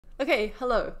Okay,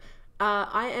 hello.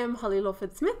 I am Holly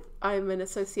Lawford-Smith. I'm an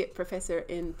associate professor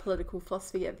in political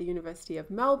philosophy at the University of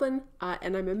Melbourne,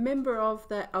 and I'm a member of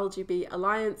the LGB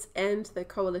Alliance and the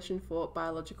Coalition for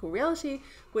Biological Reality,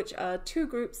 which are two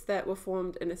groups that were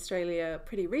formed in Australia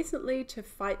pretty recently to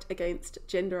fight against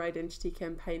gender identity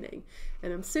campaigning.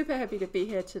 And I'm super happy to be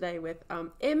here today with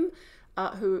Em,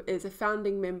 who is a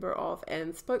founding member of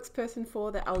and spokesperson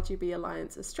for the LGB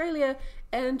Alliance Australia,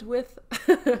 and with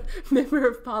Member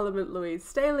of Parliament Louise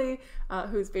Staley,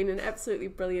 who's been an absolutely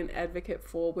brilliant advocate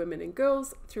for women and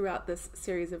girls throughout this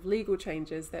series of legal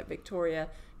changes that Victoria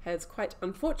has quite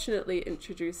unfortunately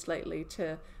introduced lately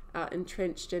to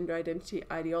entrench gender identity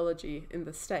ideology in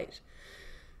the state.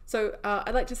 So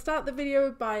I'd like to start the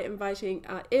video by inviting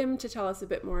Em to tell us a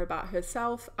bit more about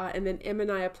herself, and then Em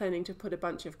and I are planning to put a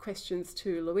bunch of questions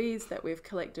to Louise that we've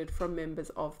collected from members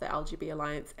of the LGB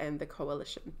Alliance and the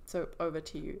Coalition. So over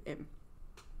to you, Em.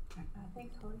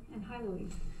 Thanks, Holly, and hi,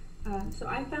 Louise. So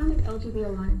I founded LGB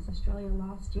Alliance Australia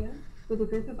last year with a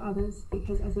group of others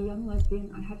because as a young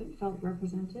lesbian, I hadn't felt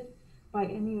represented by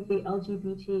any of the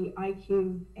LGBTIQA+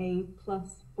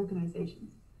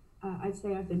 organisations. I'd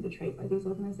say I've been betrayed by these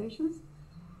organisations.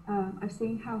 I've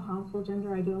seen how harmful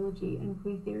gender ideology and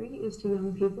queer theory is to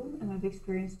young people, and I've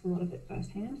experienced a lot of it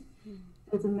firsthand.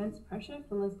 There's immense pressure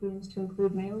for lesbians to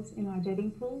include males in our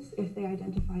dating pools if they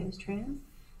identify as trans,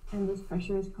 and this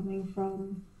pressure is coming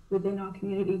from within our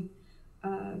community.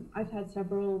 I've had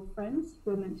several friends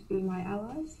who are meant to be my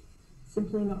allies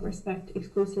simply not respect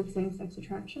exclusive same-sex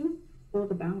attraction or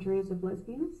the boundaries of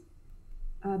lesbians.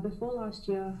 Before last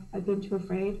year, I'd been too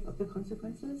afraid of the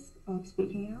consequences of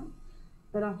speaking out,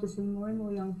 but after seeing more and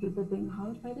more young people being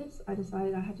harmed by this, I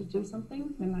decided I had to do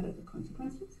something, no matter the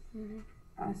consequences.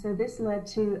 So this led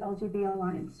to LGB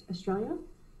Alliance Australia.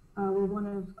 We're one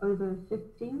of over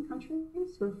 15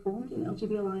 countries who have formed an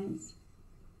LGB Alliance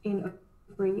in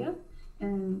over a year,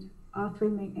 and our three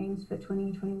main aims for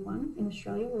 2021 in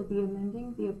Australia will be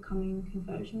amending the upcoming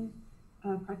conversion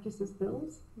practices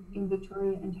bills in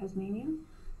Victoria and Tasmania,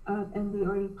 and the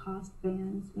already passed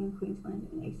bans in Queensland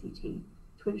and ACT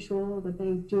to ensure that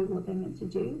they do what they're meant to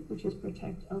do, which is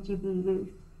protect LGB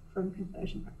youth from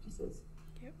conversion practices.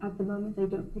 Yep. At the moment, they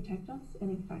don't protect us,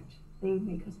 and in fact, they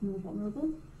make us more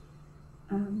vulnerable.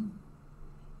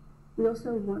 We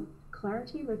also want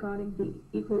clarity regarding the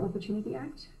Equal Opportunity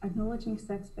Act, acknowledging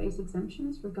sex-based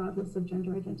exemptions regardless of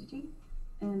gender identity.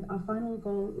 And our final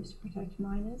goal is to protect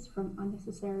minors from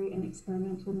unnecessary and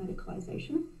experimental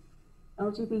medicalisation.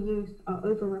 LGB youth are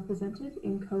overrepresented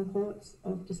in cohorts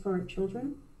of dysphoric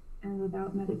children, and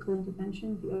without medical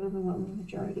intervention, the overwhelming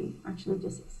majority actually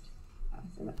desist.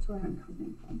 So that's where I'm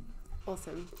coming from.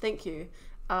 Awesome, thank you.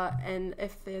 And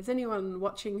if there's anyone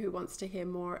watching who wants to hear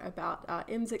more about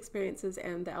Em's experiences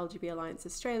and the LGB Alliance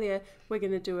Australia, we're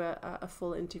going to do a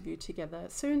full interview together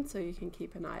soon, so you can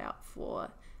keep an eye out for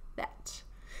that.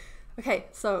 Okay,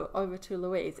 so over to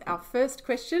Louise. Our first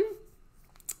question: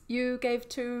 you gave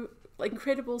two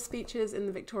incredible speeches in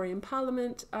the Victorian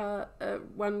Parliament,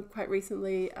 one quite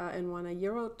recently and one a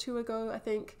year or two ago, I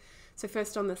think. So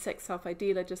first on the sex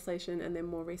self-ID legislation and then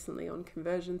more recently on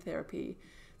conversion therapy.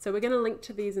 So we're going to link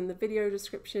to these in the video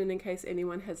description in case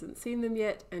anyone hasn't seen them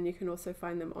yet, and you can also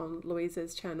find them on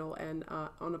Louise's channel and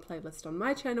on a playlist on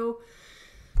my channel.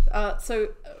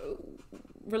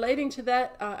 Relating to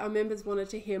that, our members wanted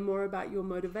to hear more about your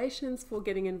motivations for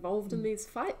getting involved in these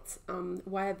fights.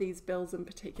 Why are these bills in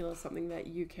particular something that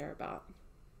you care about?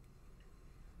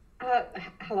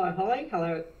 Hello, Holly.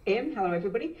 Hello, Em. Hello,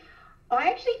 everybody. I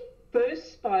actually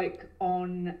first spoke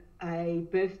on a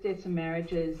birth, deaths and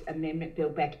marriages amendment bill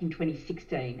back in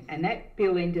 2016, and that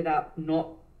bill ended up not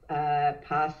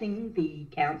passing the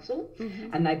council,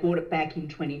 and they brought it back in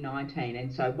 2019. And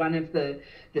so one of the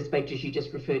speeches you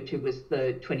just referred to was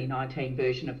the 2019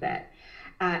 version of that.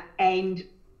 And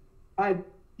I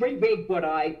reread what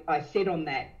I said on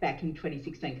that back in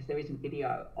 2016 because there isn't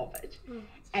video of it.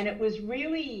 And it was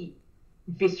really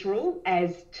visceral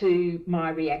as to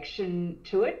my reaction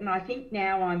to it. And I think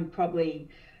now I'm probably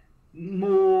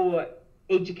more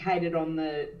educated on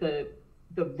the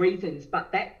reasons,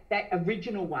 but that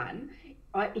original one,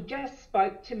 it just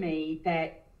spoke to me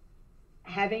that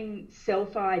having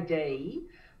self-ID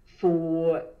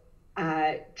for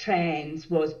trans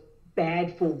was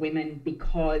bad for women,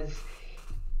 because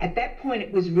at that point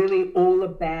it was really all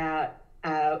about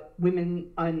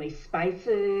women-only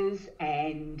spaces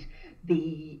and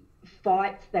the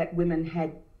fights that women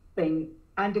had been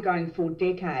undergoing for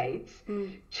decades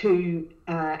to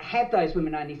have those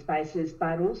women-only spaces,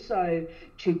 but also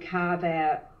to carve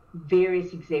out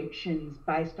various exemptions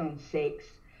based on sex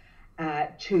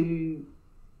to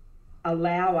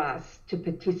allow us to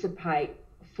participate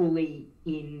fully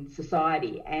in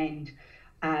society. And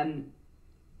I,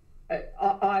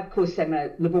 of course, am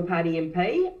a Liberal Party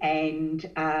MP, and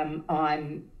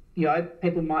I'm, you know,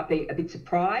 people might be a bit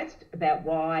surprised about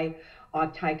why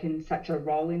I've taken such a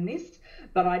role in this,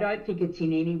 but I don't think it's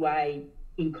in any way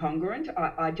incongruent.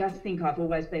 I just think I've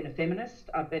always been a feminist.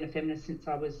 I've been a feminist since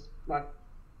I was, like,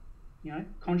 you know,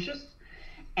 conscious,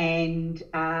 and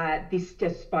this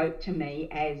just spoke to me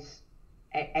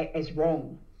as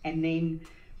wrong. And then,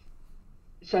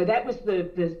 so that was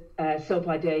the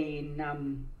self-ID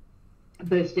in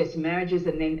births, deaths and marriages.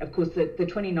 And then, of course, the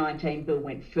 2019 bill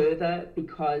went further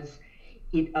because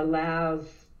it allows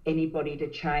anybody to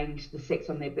change the sex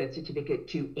on their birth certificate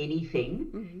to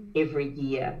anything every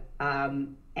year.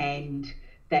 And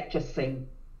that just seemed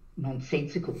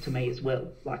nonsensical to me as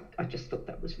well. Like, I just thought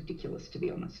that was ridiculous, to be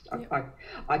honest. Yep.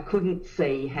 I couldn't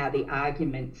see how the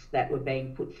arguments that were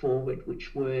being put forward,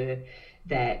 which were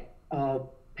that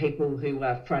people who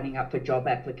are fronting up for job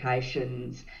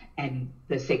applications and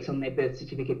the sex on their birth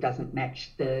certificate doesn't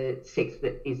match the sex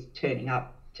that is turning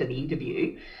up to the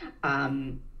interview,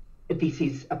 this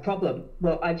is a problem.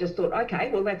 Well, I just thought,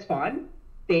 okay, well, that's fine.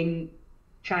 Then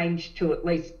change to at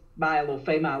least male or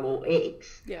female or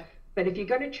X. Yeah. But if you're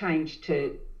going to change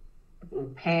to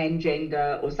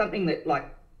pan-gender or something that,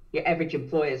 like, your average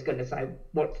employer is going to say,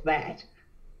 what's that?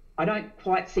 I don't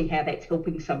quite see how that's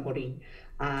helping somebody,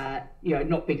 you know,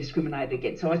 not be discriminated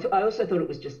against. So I also thought it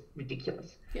was just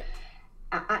ridiculous. Yeah.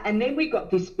 And then we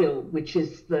got this bill, which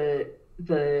is the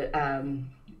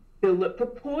bill that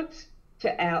purports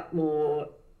to outlaw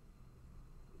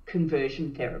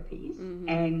conversion therapies.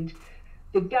 And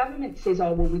the government says,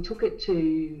 oh, well, we took it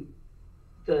to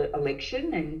the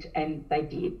election, and they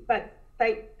did. But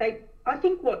they I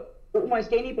think what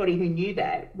almost anybody who knew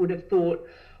that would have thought,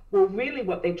 well, really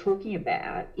what they're talking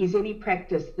about is any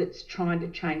practice that's trying to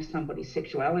change somebody's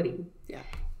sexuality. Yeah.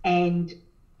 And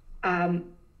I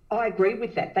agree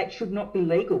with that. That should not be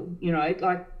legal. You know,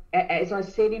 like, as I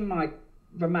said in my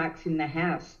remarks in the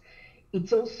House,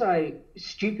 it's also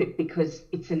stupid because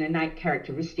it's an innate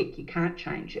characteristic. You can't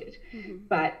change it.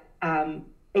 But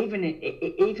even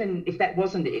if that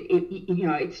wasn't it, you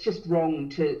know, it's just wrong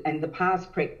to, and the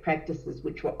past practices,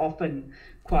 which were often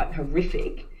quite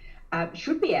horrific,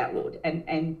 should be outlawed,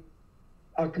 and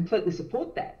I completely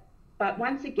support that. But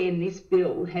once again, this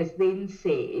bill has then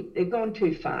said they've gone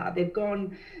too far. They're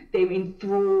in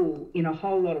thrall in a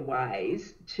whole lot of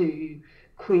ways to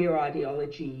queer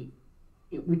ideology,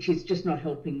 which is just not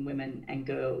helping women and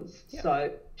girls. Yep.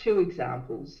 So, two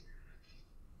examples.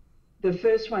 The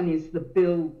first one is the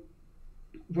bill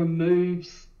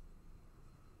removes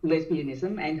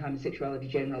lesbianism and homosexuality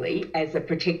generally as a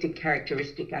protected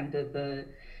characteristic under the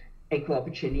Equal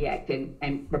Opportunity Act,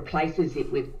 and replaces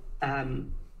it with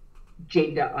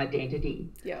gender identity.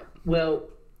 Yeah. Well,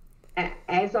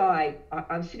 as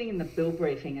I'm sitting in the bill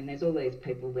briefing, and there's all these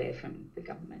people there from the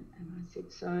government, and I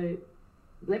said, so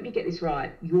let me get this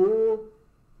right. You're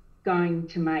going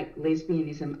to make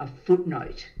lesbianism a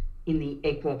footnote in the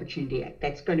Equal Opportunity Act.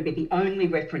 That's going to be the only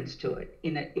reference to it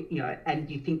in it, you know, and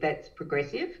you think that's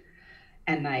progressive?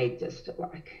 And they just,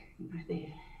 like, you know,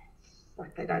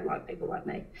 they don't like people like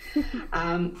me.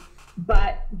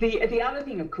 But the other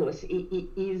thing, of course,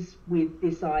 is with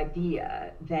this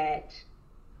idea that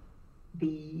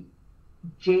the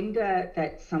gender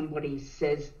that somebody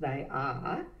says they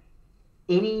are,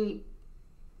 any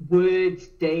words,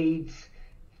 deeds,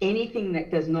 anything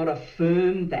that does not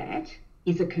affirm that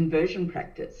is a conversion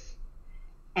practice.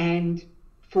 And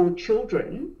for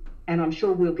children, and I'm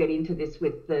sure we'll get into this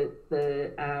with the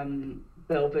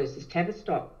Bell versus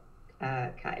Tavistock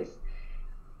case,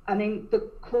 I mean, the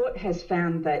court has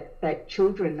found that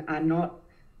children are not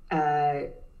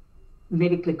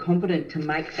medically competent to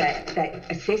make that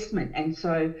assessment. And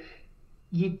so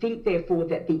you'd think, therefore,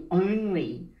 that the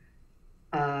only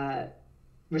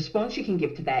response you can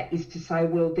give to that is to say,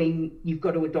 well, then you've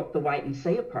got to adopt the wait and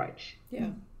see approach. Yeah.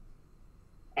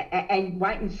 And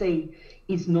wait and see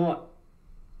is not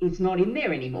in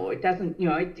there anymore. It doesn't, you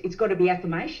know, it's got to be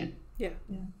affirmation. Yeah.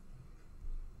 Yeah.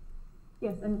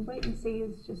 Yes, and wait and see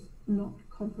is just not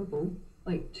comparable,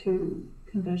 like, to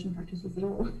conversion practices at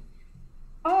all.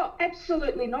 Oh,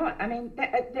 absolutely not. I mean,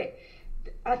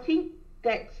 I think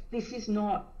that this is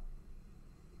not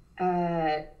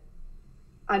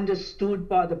understood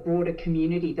by the broader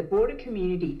community. The broader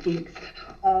community thinks,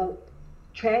 oh,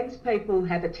 trans people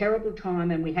have a terrible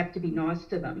time and we have to be nice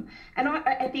to them. And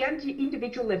at the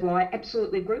individual level, I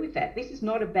absolutely agree with that. This is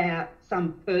not about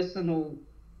some personal,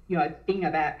 you know, thing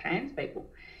about trans people.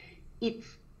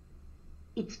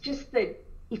 It's just that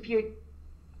if you,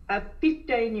 a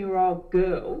 15-year-old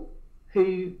girl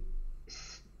who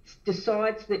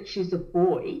decides that she's a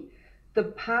boy, the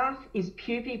path is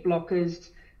puberty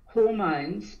blockers,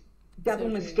 hormones, double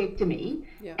mastectomy,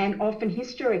 and often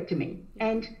hysterectomy.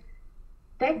 And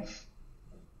that's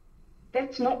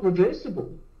not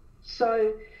reversible.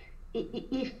 So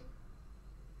if,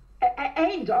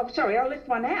 and I'm sorry, I left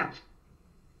one out,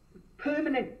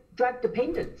 permanent drug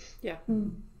dependence. Yeah.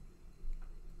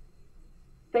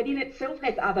 That in itself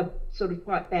has other sort of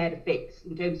quite bad effects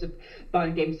in terms of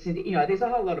bone density. You know, there's a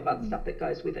whole lot of other stuff that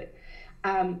goes with it.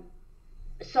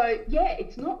 So yeah,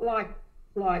 it's not like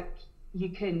you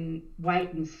can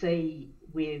wait and see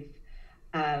with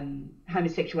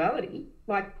homosexuality.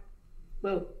 Like,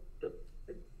 well,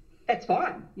 that's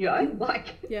fine, you know.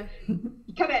 Like, you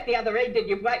come out the other end and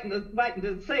you're waiting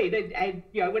to see, and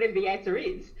you know, whatever the answer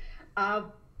is,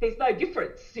 there's no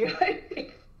difference, you know.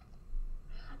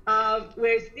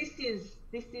 Whereas this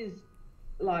is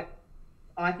like,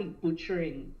 I think,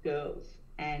 butchering girls.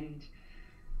 And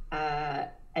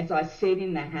as I said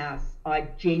in the House, I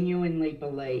genuinely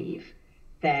believe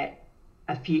that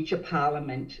a future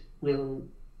Parliament will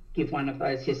give one of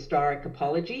those historic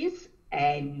apologies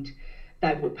and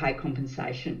they will pay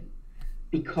compensation,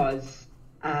 because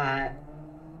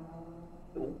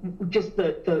just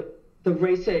the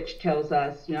research tells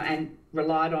us, you know, and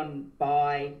relied on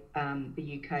by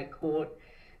the UK court,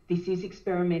 this is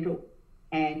experimental,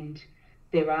 and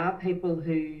there are people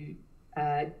who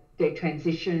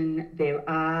detransition. There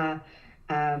are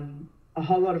a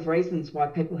whole lot of reasons why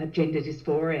people have gender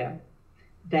dysphoria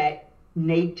that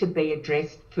need to be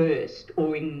addressed first,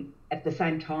 or at the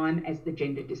same time as the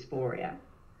gender dysphoria,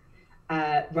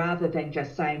 rather than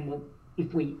just saying, well,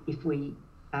 if we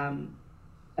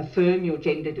affirm your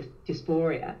gender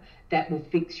dysphoria, that will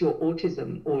fix your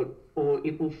autism, or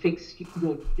it will fix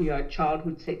your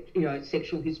childhood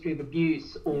sexual history of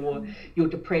abuse, or your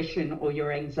depression or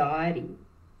your anxiety.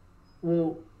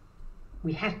 Well,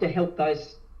 we have to help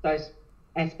those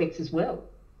aspects as well.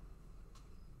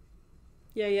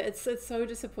 Yeah, it's so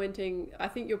disappointing. I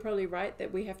think you're probably right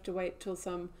that we have to wait till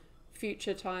some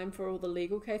future time for all the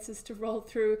legal cases to roll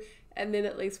through, and then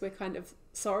at least we're kind of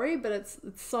sorry, but it's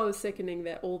so sickening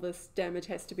that all this damage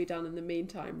has to be done in the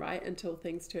meantime, right, until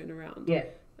things turn around. Yeah.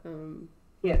 I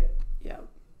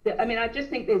mean, I just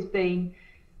think there's been,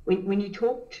 when you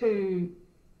talk to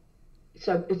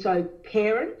so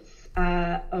parents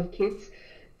of kids,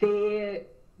 they're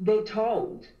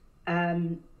told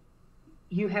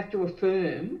you have to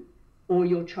affirm or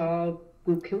your child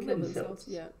will kill themselves.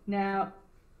 Yeah. Now,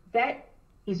 that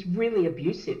is really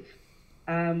abusive,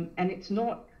 and it's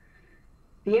not.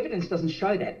 The evidence doesn't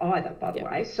show that either, by the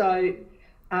way. So,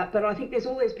 but I think there's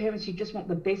all these parents who just want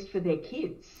the best for their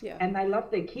kids, and they love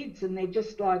their kids, and they're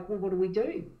just like, well, what do we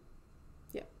do?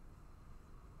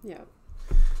 Yeah.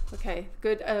 Okay,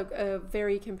 good. A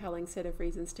very compelling set of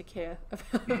reasons to care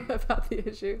about the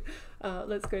issue.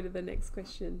 Let's go to the next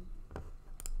question.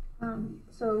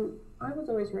 So I was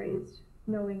always raised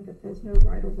knowing that there's no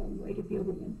right or wrong way to be a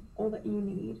woman. All that you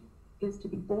need is to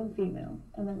be born female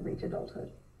and then reach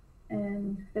adulthood.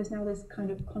 And there's now this kind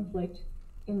of conflict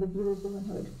in the view of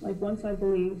womanhood. Like, one side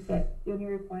believes that the only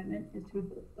requirement is to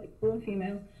be born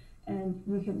female, and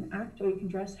you can act or you can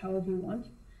dress however you want.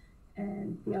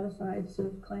 And the other side sort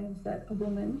of claims that a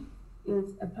woman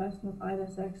is a person of either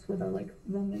sex with a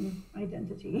woman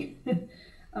identity.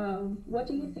 What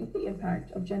do you think the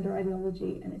impact of gender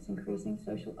ideology and its increasing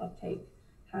social uptake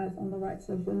has on the rights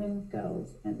of women,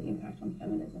 girls, and the impact on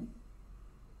feminism?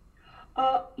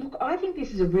 Look, I think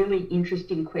this is a really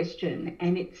interesting question,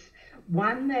 and it's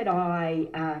one that I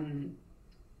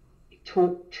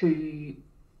talk to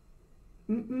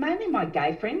mainly my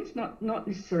gay friends, not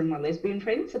necessarily my lesbian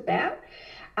friends, about,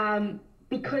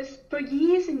 because for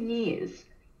years and years,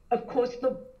 of course,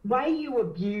 the way you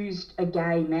abused a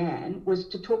gay man was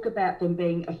to talk about them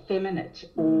being effeminate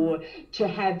or to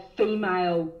have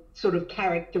female sort of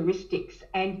characteristics,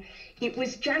 and it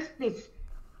was just this,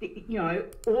 you know,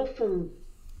 awful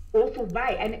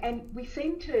way, and we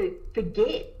seem to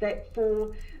forget that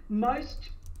for most,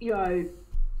 you know,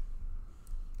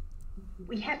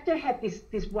 we have to have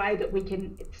this way that we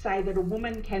can say that a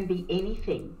woman can be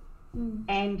anything,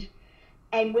 and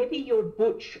whether you're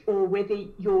butch or whether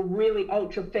you're really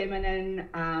ultra feminine,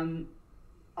 I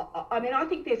mean, I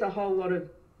think there's a whole lot of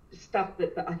stuff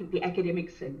that I think the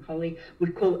academics and Holly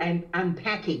would call an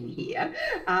unpacking here,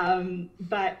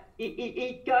 but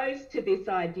it goes to this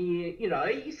idea, you know,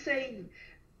 you see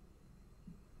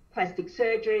plastic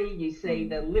surgery, you see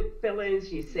the lip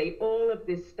fillers, you see all of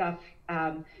this stuff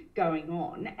going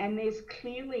on, and there's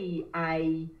clearly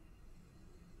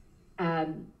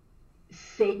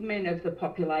segment of the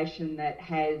population that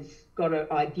has got an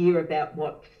idea about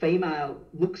what female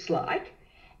looks like,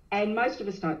 and most of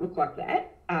us don't look like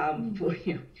that.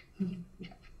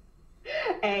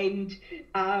 And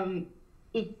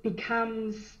it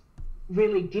becomes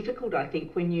really difficult, I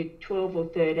think, when you're 12 or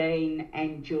 13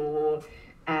 and you're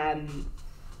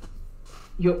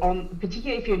on,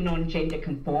 particularly if you're non-gender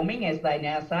conforming, as they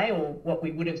now say, or what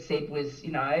we would have said was,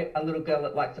 a little girl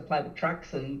that likes to play with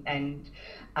trucks and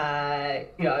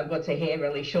wants her hair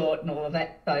really short and all of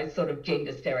that, those sort of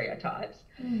gender stereotypes.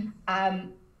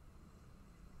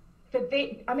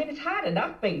 It's hard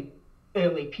enough being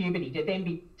early puberty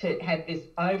to have this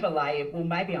overlay of, well,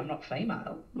 maybe I'm not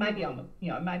female, maybe I'm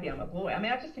a boy.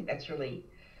 I just think that's really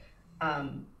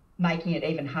making it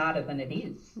even harder than it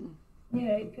is.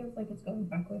 Yeah, it feels like it's going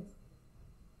backwards.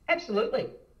 Absolutely.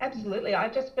 I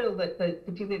just feel that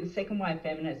particularly the second wave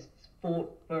feminists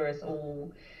fought for us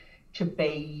all to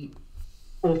be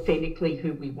authentically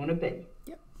who we want to be.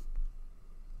 Yep.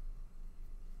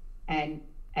 And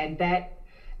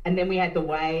then we had the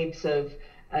waves of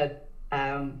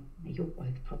you're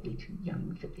both probably too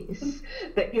young for this,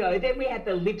 but then we had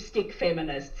the lipstick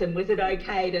feminists, and was it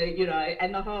okay to,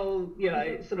 and the whole,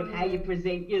 sort of how you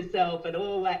present yourself and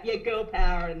all that, girl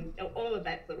power and all of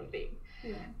that sort of thing.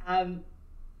 Yeah.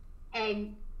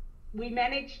 And we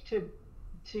managed to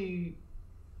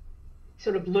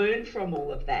sort of learn from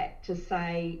all of that to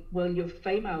say, well, you're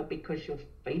female because you're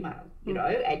female,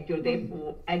 and you're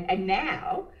therefore, and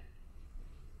now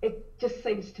it just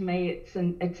seems to me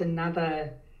it's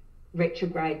another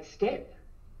retrograde step.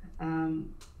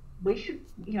 We should,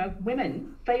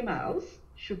 women, females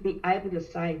should be able to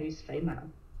say who's female,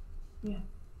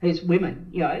 who's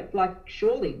women,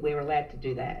 surely we're allowed to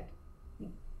do that.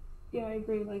 Yeah, I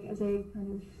agree. Like, as a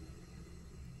kind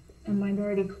of a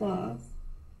minority class,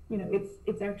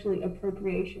 it's actually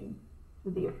appropriation for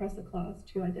the oppressor class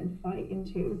to identify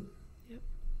into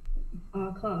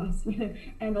our class,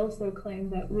 and also claim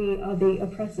that we are the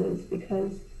oppressors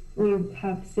because we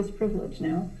have cis privilege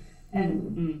now,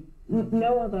 and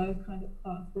no other kind of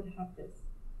class would have this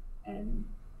and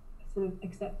sort of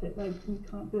accept it. Like, you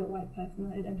can't be a white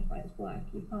person and identify as black.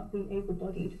 You can't be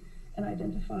able-bodied and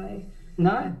identify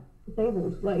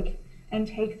disabled. And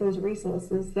take those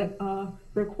resources that are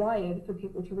required for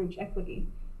people to reach equity.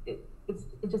 It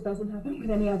just doesn't happen with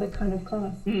any other kind of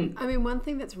class. I mean, one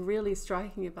thing that's really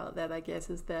striking about that, I guess,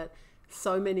 is that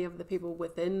so many of the people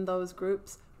within those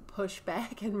groups push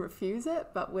back and refuse it,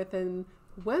 but within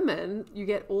women, you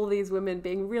get all these women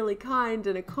being really kind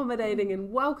and accommodating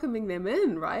and welcoming them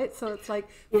in, right? So it's like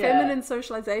feminine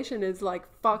socialization is like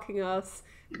fucking us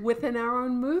within our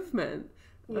own movement.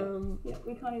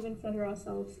 We can't even center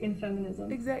ourselves in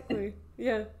feminism. Exactly.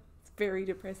 Yeah, it's very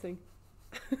depressing.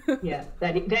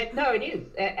 It is.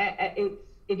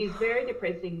 It is very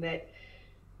depressing that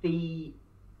the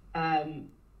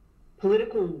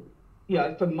political,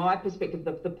 from my perspective,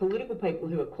 the political people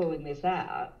who are calling this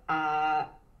out are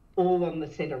all on the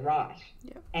centre right.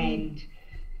 Yep. And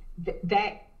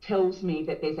that tells me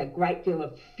that there's a great deal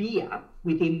of fear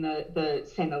within the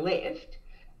centre left,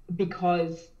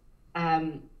 because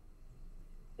the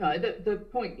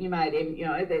point you made, Em,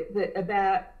 that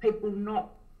about people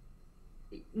not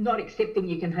accepting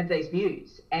you can have these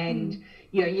views. And,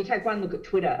 you take one look at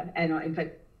Twitter, and in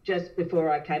fact, just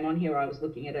before I came on here, I was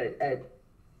looking at a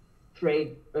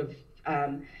thread of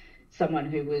someone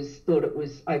who thought it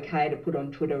was okay to put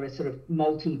on Twitter a sort of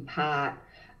multi-part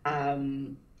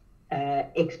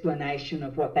explanation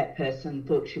of what that person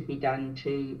thought should be done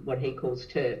to what he calls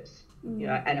TERFs.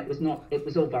 And it was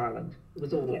all violent. It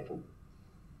was all awful.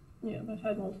 Yeah, I've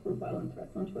had multiple violent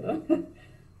threats on Twitter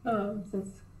since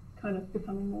kind of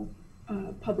becoming more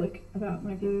public about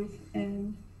my views,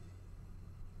 and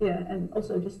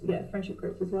also just friendship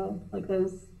groups as well. Like,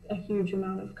 there's a huge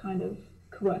amount of kind of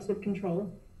coercive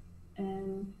control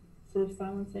and sort of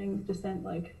silencing dissent.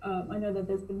 Like, I know that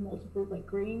there's been multiple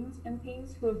Greens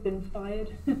MPs who have been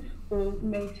fired or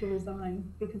made to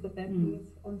resign because of their views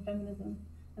on feminism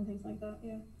and things like that.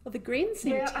 Well, the Greens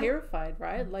seem terrified,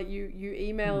 right? Like, you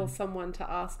email someone to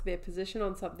ask their position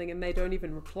on something and they don't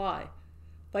even reply.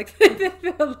 Like, they're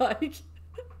like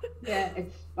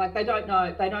it's like they don't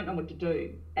know what to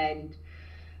do. And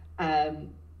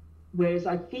whereas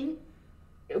I think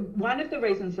one of the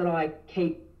reasons that I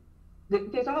keep,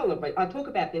 there's a whole lot of, I talk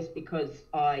about this because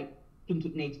I think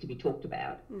it needs to be talked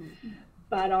about,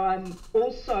 but I'm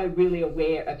also really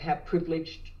aware of how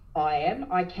privileged I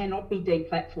am. I cannot be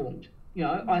deplatformed.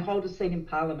 I hold a seat in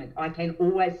Parliament. I can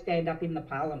always stand up in the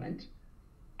Parliament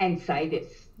and say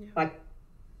this. Like,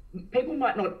 people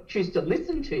might not choose to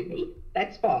listen to me,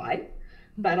 that's fine,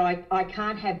 but I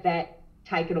can't have that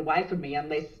taken away from me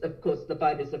unless, of course, the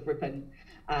voters of Ripon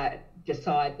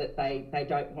decide that they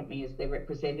don't want me as their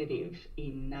representative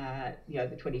in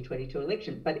the 2022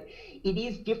 election. But it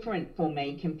is different for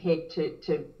me compared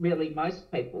to really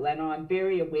most people, and I'm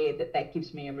very aware that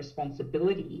gives me a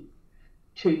responsibility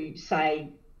to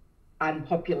say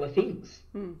unpopular things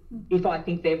if I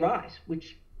think they're right,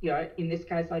 which, in this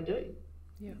case I do.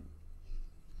 Yeah.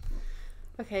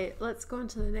 Okay, let's go on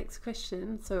to the next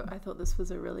question. So I thought this was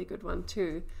a really good one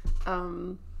too.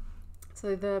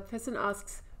 So the person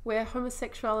asks, where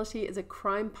homosexuality is a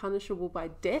crime punishable by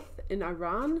death in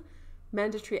Iran,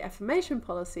 mandatory affirmation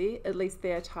policy, at least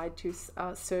they are tied to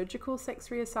surgical sex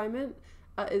reassignment,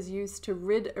 is used to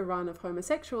rid Iran of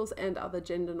homosexuals and other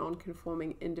gender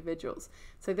non-conforming individuals.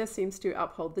 So this seems to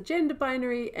uphold the gender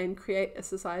binary and create a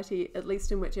society, at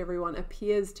least in which everyone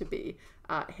appears to be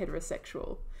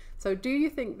heterosexual. So do you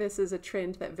think this is a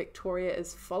trend that Victoria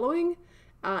is following?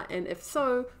 And if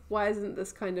so, why isn't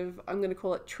this kind of, I'm going to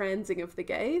call it transing of the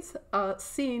gays,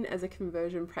 seen as a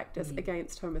conversion practice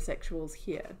against homosexuals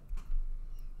here?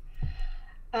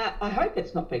 I hope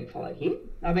it's not being followed here.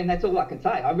 I mean, that's all I can say.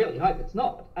 I really hope it's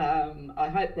not. I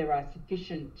hope there are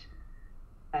sufficient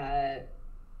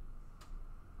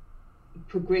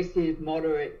progressive,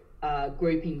 moderate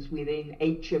groupings within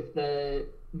each of the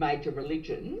major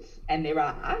religions, and there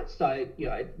are, so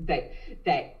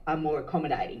that are more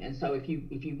accommodating. And so if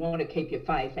you want to keep your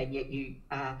faith and yet you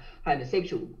are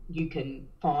homosexual, you can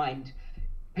find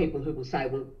people who will say,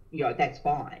 well, that's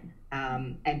fine,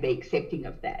 and be accepting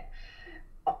of that.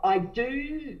 I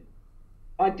do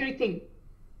think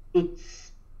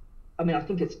it's, I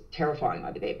think it's terrifying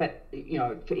over there, but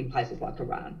in places like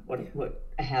Iran,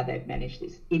 how they've managed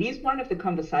this. It is one of the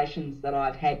conversations that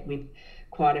I've had with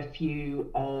quite a few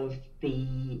of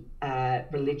the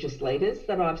religious leaders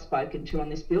that I've spoken to on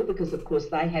this bill, because of course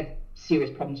they have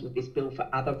serious problems with this bill for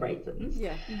other reasons.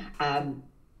 Yeah.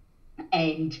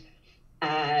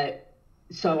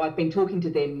 So I've been talking to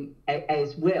them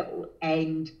as well,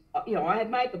 and I have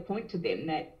made the point to them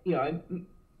that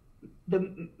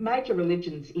the major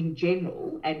religions in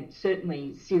general, and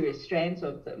certainly serious strands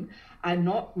of them, are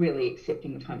not really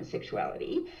accepting of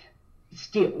homosexuality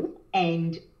still,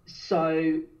 and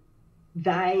so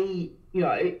they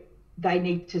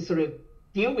need to sort of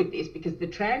deal with this, because the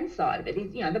trans side of it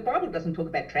is, the Bible doesn't talk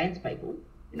about trans people.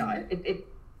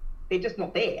 They're just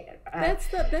not there. That's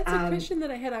a question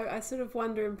that I had. I sort of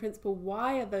wonder, in principle,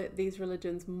 why are these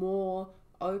religions more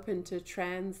open to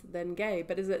trans than gay?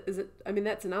 But is it? I mean,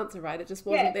 that's an answer, right? It just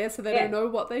wasn't there, so they don't know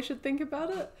what they should think about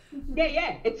it.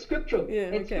 Yeah, it's scriptural.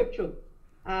 It's scriptural.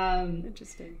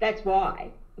 Interesting. That's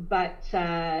why. But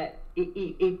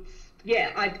it's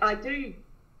I do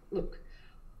look.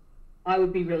 I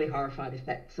would be really horrified if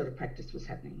that sort of practice was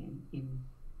happening in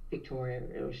Victoria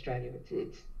or Australia.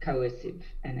 It's coercive,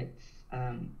 and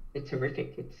it's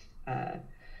horrific. It's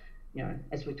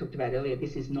as we talked about earlier,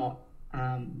 this is not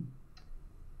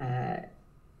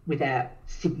without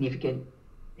significant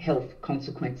health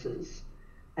consequences,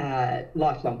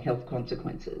 lifelong health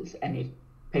consequences. And if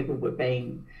people were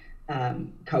being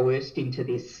coerced into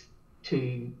this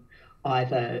to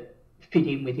either fit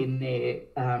in within their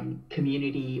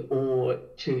community or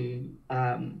to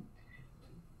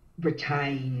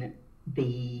retain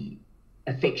the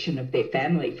affection of their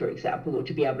family, for example, or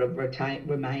to be able to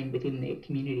remain within their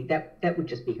community, that would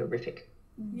just be horrific.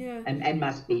 Yeah. And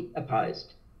must be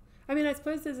opposed. I mean, I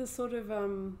suppose there's a sort of, I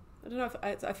don't know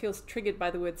if I feel triggered by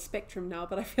the word spectrum now,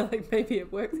 but I feel like maybe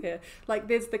it works here. Like,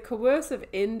 there's the coercive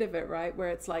end of it, right? Where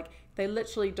it's like, they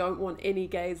literally don't want any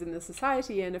gays in the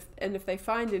society, and if they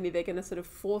find any, they're going to sort of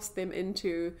force them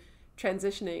into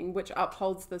transitioning, which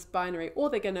upholds this binary, or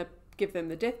they're going to give them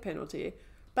the death penalty.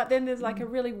 But then there's like a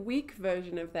really weak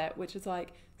version of that, which is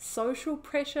like social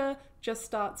pressure just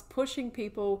starts pushing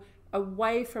people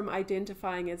away from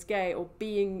identifying as gay or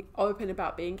being open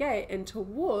about being gay and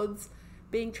towards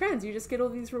being trans. You just get all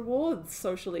these rewards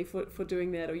socially for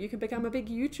doing that, or you can become a big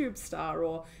YouTube star,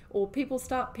 or people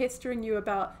start pestering you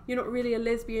about, you're not really a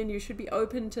lesbian, you should be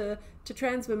open to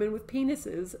trans women with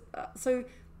penises. So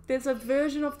there's a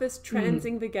version of this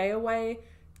transing the gay away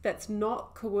that's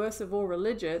not coercive or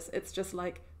religious. It's just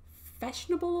like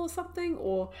fashionable or something,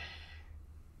 or...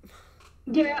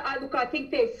 Yeah, I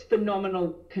think there's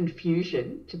phenomenal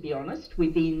confusion, to be honest,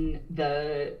 within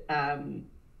the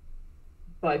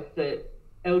both the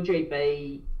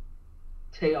LGBTIQ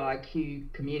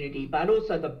community, but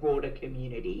also the broader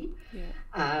community.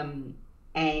 Yeah.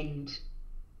 And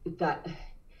that,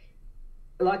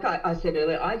 like I said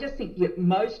earlier, I just think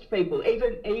most people,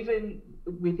 even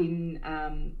within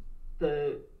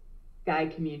the gay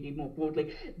community more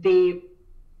broadly,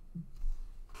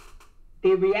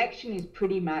 their reaction is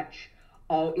pretty much,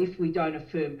 oh, if we don't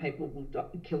affirm, people will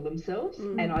kill themselves.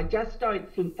 And I just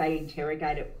don't think they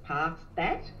interrogate it past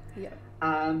that. Yeah.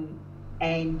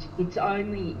 And it's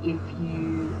only if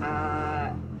you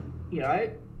are, you know,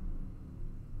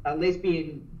 a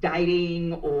lesbian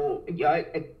dating, or, you know,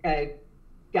 a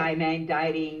gay man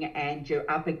dating, and you're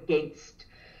up against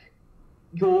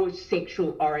your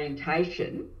sexual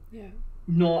orientation,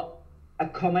 not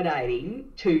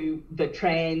accommodating to the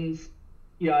trans,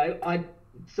 you know, I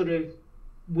sort of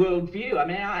worldview. I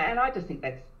mean, I just think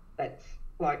that's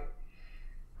like,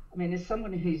 I mean, as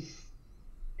someone who's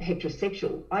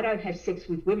heterosexual, I don't have sex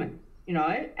with women, you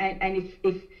know, and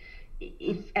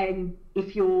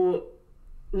if you're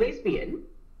lesbian,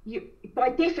 you, by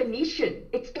definition,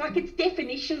 it's like, it's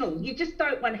definitional. You just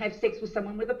don't want to have sex with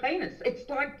someone with a penis. It's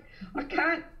like,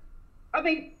 I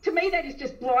mean, to me, that is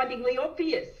just blindingly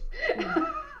obvious.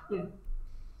 Yeah.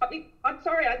 I mean, I'm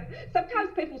sorry,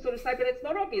 sometimes people sort of say, but it's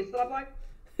not obvious. And I'm like,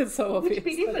 it's so obvious.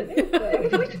 Which bit isn't?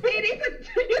 Which bit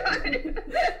isn't?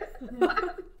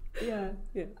 Yeah.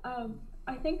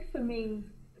 I think for me,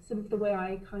 sort of the way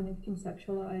I kind of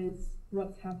conceptualize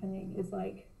what's happening is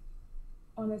like,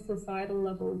 on a societal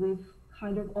level, we've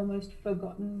kind of almost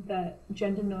forgotten that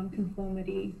gender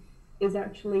nonconformity is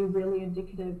actually really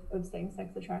indicative of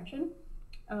same-sex attraction.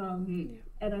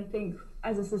 And I think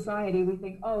as a society, we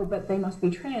think, oh, but they must be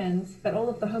trans, but all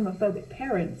of the homophobic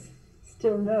parents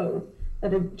still know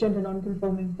that a gender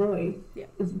non-conforming boy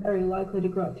is very likely to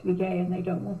grow up to be gay, and they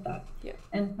don't want that.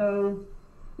 And so,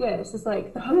 it's just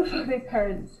like the homophobic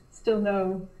parents still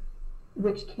know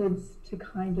which kids to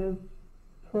kind of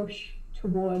push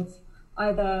towards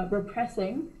either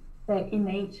repressing their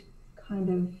innate kind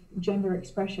of gender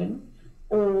expression,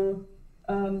 or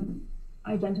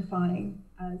identifying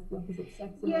as the opposite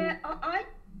sex. Yeah, I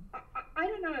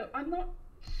don't know. I'm not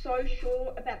so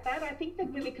sure about that. I think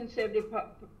that really conservative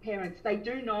parents, they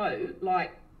do know,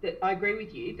 like, that I agree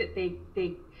with you, that they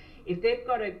if they've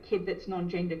got a kid that's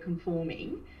non-gender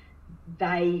conforming,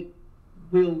 they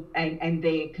will, and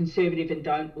they're conservative and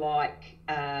don't like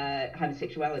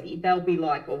homosexuality, they'll be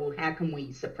like, oh, well, how can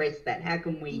we suppress that? How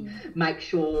can we make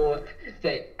sure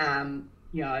that,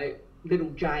 you know,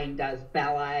 little Jane does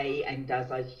ballet and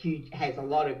has a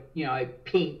lot of, you know,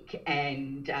 pink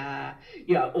and,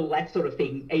 you know, all that sort of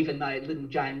thing, even though little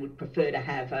Jane would prefer to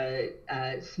have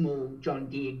a small John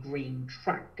Deere green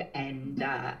truck and,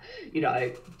 you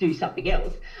know, do something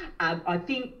else. I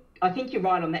think you're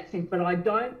right on that sense, but I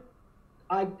don't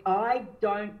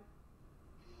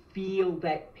feel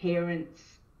that parents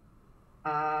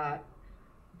are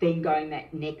then going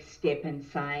that next step and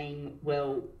saying,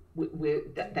 well,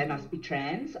 they must be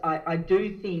trans. I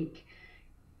do think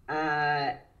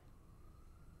I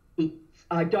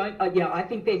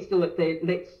think they're still at the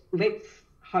let's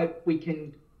hope we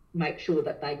can make sure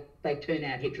that they turn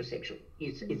out heterosexual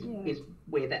is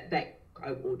where that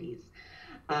cohort is.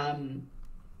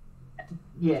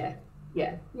 Yeah,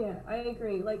 I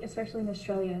agree. Like, especially in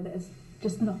Australia, there's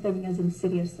just nothing as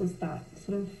insidious as that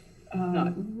sort of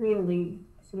really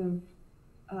sort of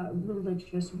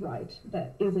religious right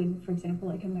that is in, for example,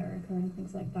 like America and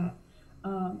things like that.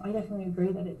 I definitely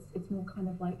agree that it's more kind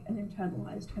of like an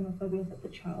internalized homophobia that the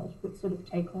child would sort of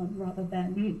take on, rather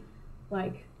than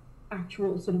like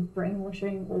actual sort of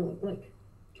brainwashing or like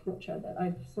torture that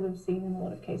I've sort of seen in a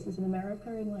lot of cases in America,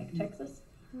 in like Texas.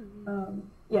 I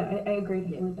agree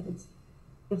definitely that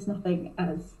it's nothing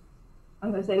as,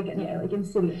 I'm going to say it again, like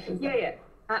insidious as that.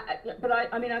 But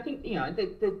I mean, I think, you know,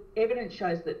 the evidence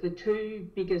shows that the two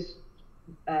biggest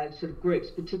sort of groups,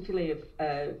 particularly of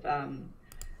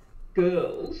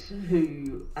girls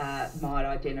who might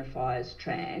identify as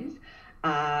trans,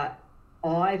 are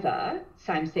either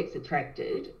same-sex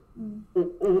attracted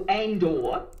or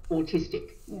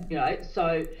autistic. You know,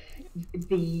 so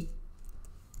the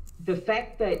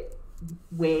fact that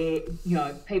where, you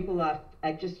know, people are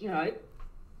just, you know,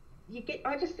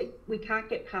 I just think we can't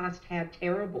get past how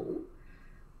terrible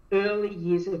early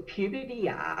years of puberty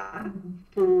are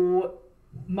for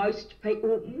most people,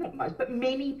 well, not most, but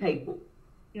many people,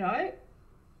 you know,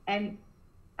 and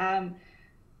how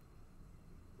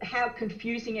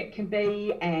confusing it can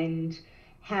be, and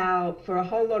how, for a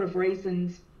whole lot of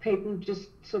reasons, people just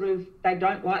sort of, they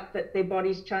don't like that their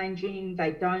body's changing,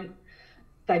 they don't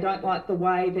like the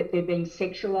way that they're being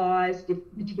sexualized,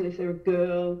 particularly if they're a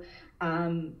girl.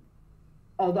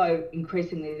 Although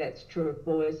increasingly that's true of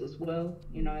boys as well,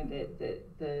 you know,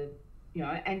 the you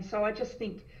know, and so I just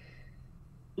think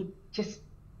it just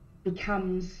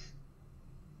becomes,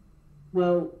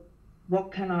 well,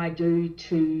 what can I do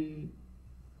to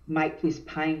make this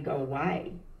pain go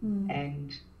away.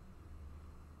 And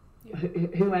Yeah.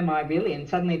 who am I really? And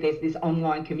suddenly there's this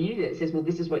online community that says, well,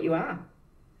 this is what you are.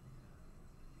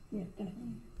 Yeah,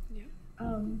 definitely. Yeah.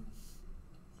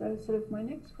 So sort of my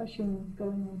next question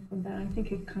going on from that, I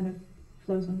think it kind of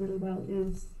flows on really well,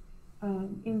 is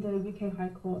in the UK High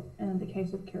Court and the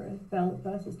case of Kira Bell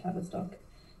versus Tavistock.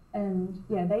 And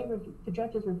yeah, the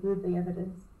judges reviewed the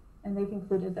evidence, and they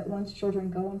concluded that once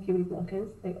children go on puberty blockers,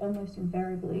 they almost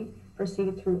invariably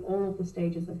proceed through all of the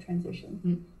stages of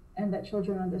transition. And that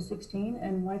children under 16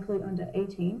 and likely under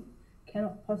 18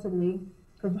 cannot possibly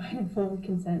provide informed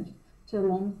consent to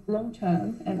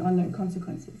long-term and unknown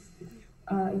consequences.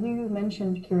 You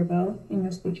mentioned Kira Bell in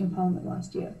your speech in Parliament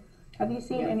last year. Have you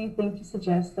seen anything to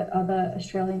suggest that other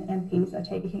Australian MPs are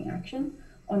taking action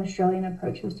on Australian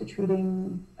approaches to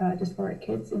treating dysphoric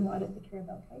kids in light of the Kira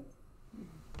Bell case?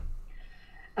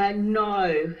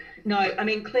 No. I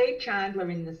mean, Claire Chandler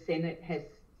in the Senate has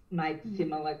made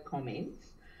similar comments.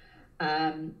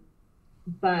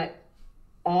 But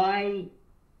I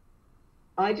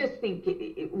just think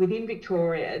within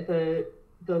Victoria, the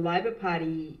Labor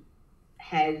Party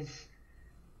has,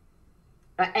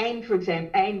 and for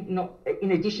example, and not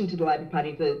in addition to the Labor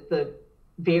Party, the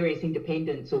various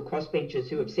independents or crossbenchers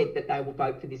who have said that they will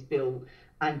vote for this bill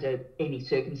under any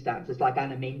circumstances, like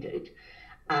unamended.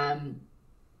 I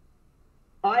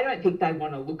don't think they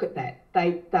want to look at that.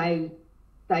 They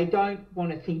don't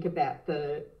want to think about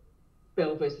the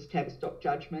Bell versus Tavistock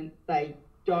judgment. They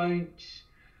don't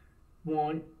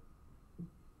want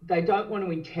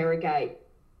to interrogate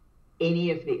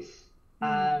any of this.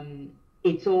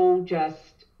 It's all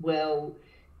just, well,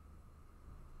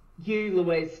 you,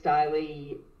 Louise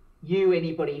Staley, you,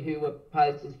 anybody who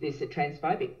opposes this are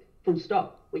transphobic. Full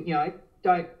stop. You know,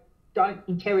 don't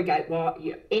interrogate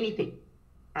anything.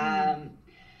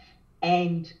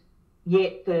 And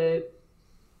yet the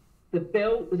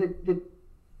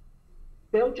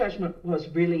Bell judgment was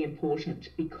really important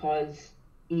because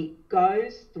it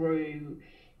goes through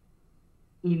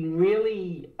in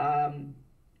really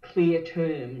clear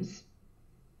terms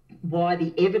why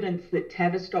the evidence that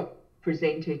Tavistock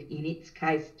presented in its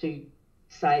case to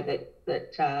say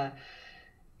that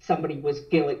somebody was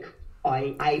Gillick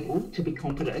able to be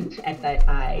competent at that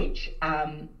age,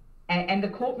 and the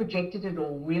court rejected it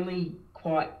all really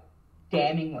quite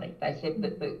damningly. They said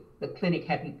that the clinic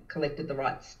hadn't collected the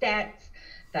right stats,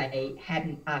 they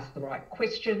hadn't asked the right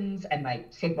questions, and they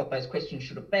said what those questions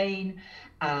should have been,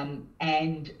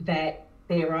 and that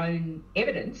their own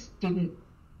evidence didn't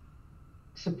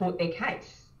support their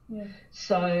case. Yeah.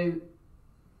 So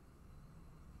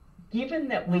given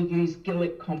that we use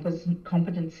Gillick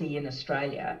competency in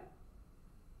Australia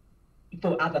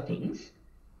for other things,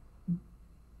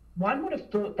 one would have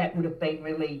thought that would have been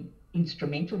really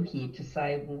instrumental here to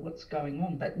say, well, what's going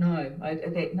on? But no,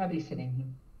 nobody said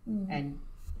anything. And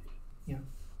yeah.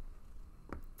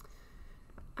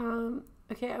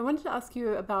 Okay, I wanted to ask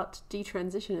you about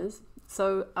detransitioners.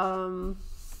 So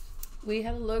we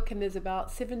had a look, and there's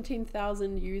about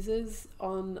 17,000 users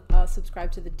on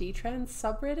subscribe to the detrans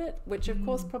subreddit, which of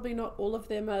course probably not all of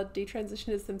them are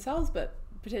detransitioners themselves, but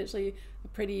potentially a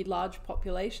pretty large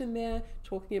population there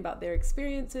talking about their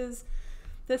experiences.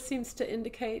 This seems to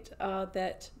indicate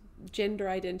that gender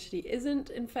identity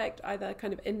isn't in fact either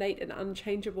kind of innate and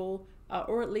unchangeable,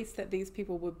 or at least that these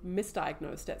people were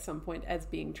misdiagnosed at some point as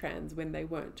being trans when they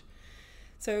weren't.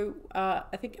 So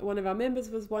I think one of our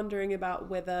members was wondering about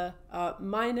whether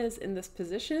minors in this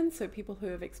position, so people who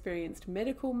have experienced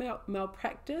medical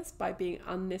malpractice by being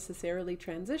unnecessarily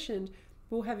transitioned,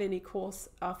 will have any course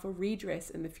for redress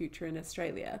in the future in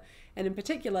Australia. And in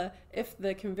particular, if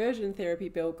the conversion therapy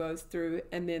bill goes through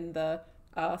and then the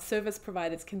service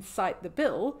providers can cite the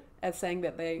bill as saying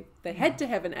that they had to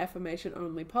have an affirmation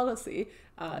only policy,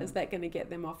 is that going to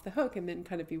get them off the hook and then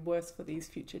kind of be worse for these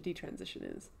future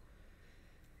detransitioners?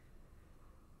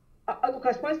 Look,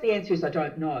 I suppose the answer is I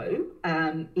don't know.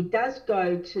 It does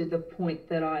go to the point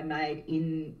that I made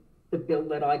in the bill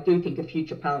that I do think a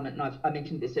future Parliament, and I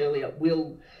mentioned this earlier,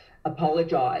 will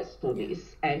apologise for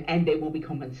this, and there will be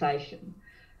compensation.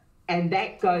 And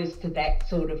that goes to that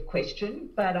sort of question,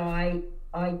 but I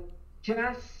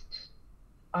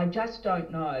just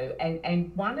don't know.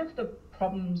 And one of the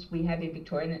problems we have in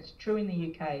Victoria, and it's true in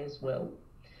the UK as well,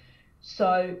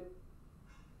 so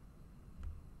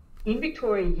in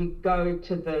Victoria, you go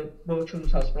to the Royal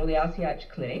Children's Hospital, the RCH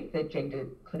clinic, the gender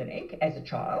clinic, as a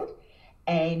child,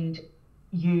 and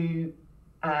you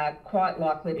are quite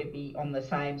likely to be on the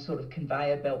same sort of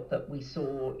conveyor belt that we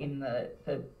saw in the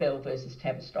Bell versus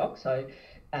Tavistock. So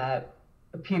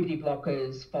puberty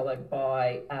blockers followed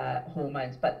by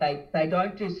hormones, but they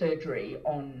don't do surgery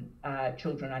on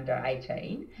children under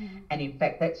 18. And in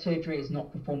fact, that surgery is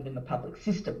not performed in the public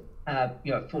system,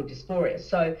 for dysphoria.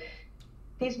 So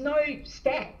there's no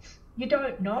stats. You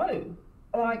don't know.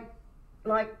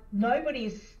 Like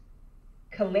nobody's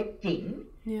collecting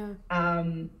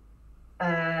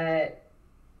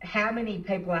how many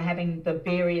people are having the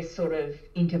various sort of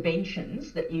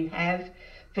interventions that you have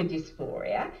for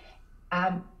dysphoria.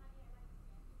 And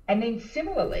then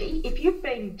similarly, if you've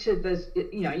been to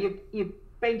you've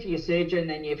been to your surgeon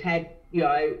and you've had,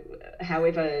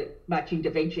 however much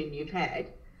intervention you've had,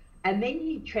 and then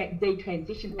you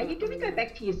detransition, are you going to go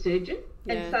back to your surgeon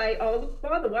and say, oh, look,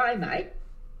 by the way, mate,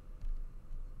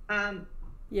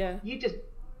 you just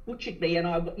butchered me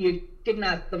and you didn't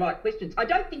ask the right questions? I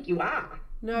don't think you are.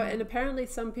 No, and apparently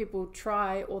some people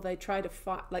try, or they try to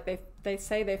find, like they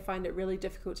say they find it really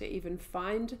difficult to even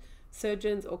find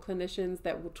surgeons or clinicians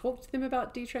that will talk to them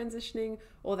about detransitioning,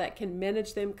 or that can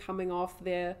manage them coming off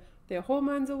their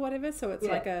hormones or whatever. So it's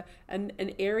like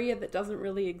an area that doesn't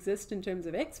really exist in terms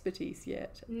of expertise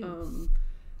yet.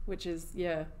 Which is,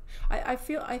 I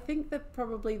think that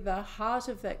probably the heart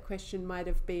of that question might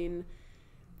have been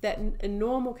that in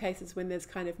normal cases, when there's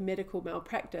kind of medical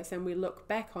malpractice and we look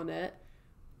back on it,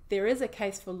 there is a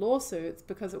case for lawsuits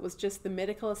because it was just the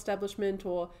medical establishment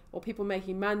or people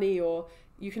making money, or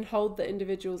you can hold the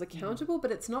individuals accountable,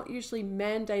 but it's not usually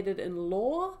mandated in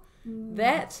law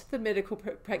that the medical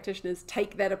practitioners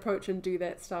take that approach and do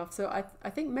that stuff. So I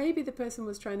think maybe the person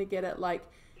was trying to get at, like,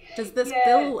 does this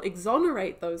bill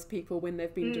exonerate those people when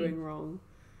they've been doing wrong?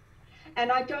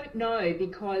 And I don't know,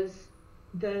 because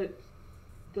the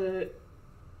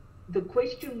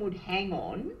question would hang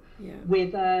on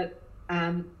whether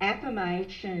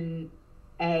affirmation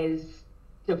as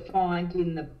defined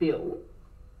in the bill,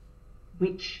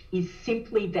 which is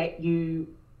simply that you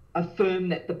affirm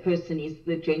that the person is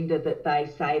the gender that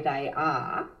they say they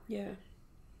are,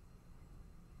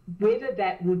 whether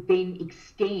that would then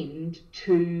extend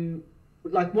to,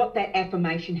 like, what that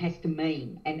affirmation has to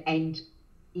mean, and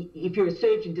if you're a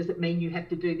surgeon, does it mean you have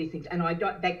to do these things? And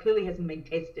that clearly hasn't been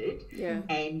tested,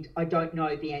 and I don't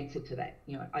know the answer to that.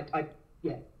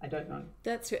 I don't know.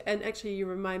 That's true. And actually, you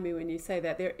remind me when you say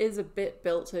that, there is a bit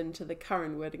built into the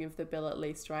current wording of the bill, at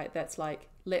least, right? That's like,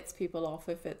 lets people off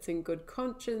if it's in good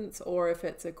conscience or if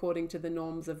it's according to the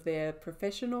norms of their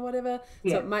profession or whatever.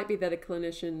 So it might be that a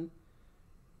clinician,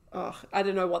 I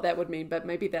don't know what that would mean, but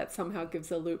maybe that somehow gives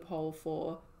a loophole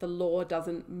for the law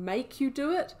doesn't make you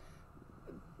do it.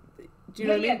 Do you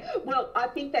know what I mean? Well, I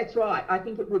think that's right. I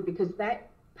think it would, because that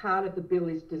part of the bill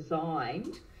is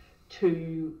designed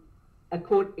to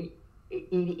it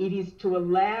is to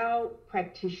allow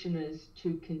practitioners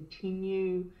to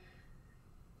continue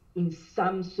in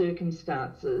some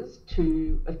circumstances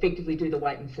to effectively do the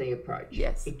wait and see approach.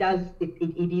 Yes. It does.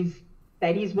 It is,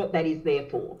 that is what that is there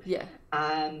for. Yeah.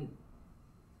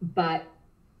 But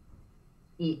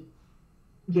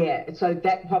so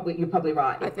that probably, you're probably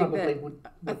right. I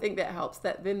think that helps.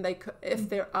 That then if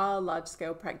there are large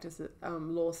scale practice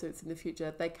lawsuits in the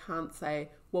future, they can't say,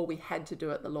 well, we had to do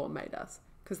it, the law made us,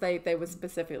 because they were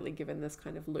specifically given this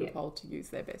kind of loophole to use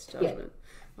their best judgment.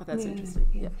 Oh, that's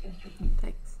interesting.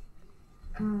 Thanks.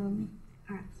 All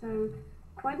right, so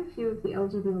quite a few of the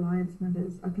LGB Alliance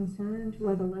members are concerned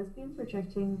whether lesbians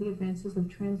rejecting the advances of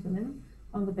trans women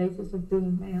on the basis of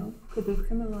being male could be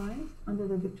criminalised under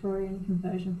the Victorian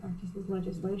Conversion Practices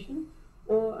legislation,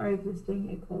 or are existing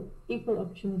Equal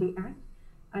Opportunity Act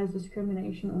as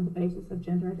discrimination on the basis of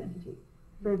gender identity.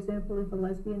 For example, if a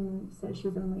lesbian says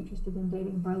she's only interested in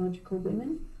dating biological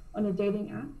women on a dating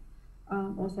app,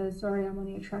 or says, sorry, I'm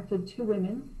only attracted to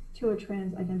women, to a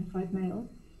trans-identified male,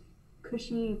 could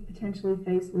she potentially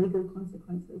face legal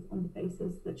consequences on the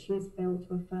basis that she has failed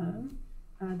to affirm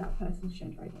that person's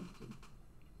gender identity?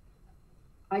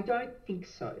 I don't think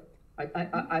so.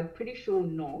 I'm pretty sure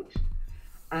not.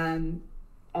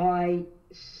 I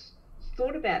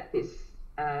thought about this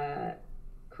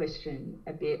question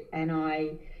a bit, and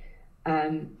I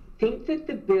think that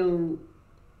the bill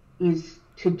is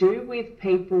to do with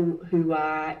people who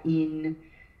are in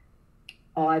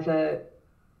either,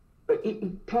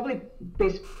 probably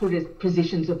best put as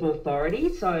positions of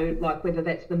authority, so like whether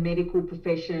that's the medical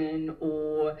profession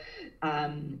or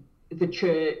the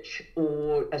church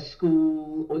or a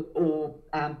school or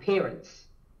parents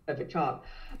of a child.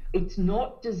 It's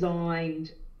not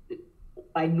designed,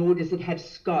 nor does it have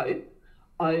scope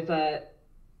over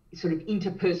sort of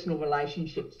interpersonal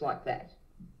relationships like that,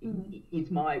 is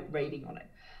my reading on it.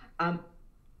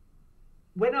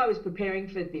 When I was preparing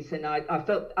for this, and I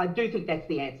do think that's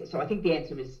the answer. So I think the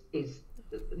answer is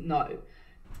no.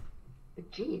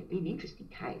 But gee, it'd be an interesting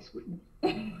case, wouldn't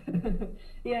it?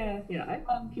 Yeah. You know,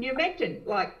 can you imagine?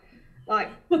 Like, I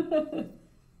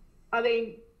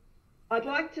mean, I'd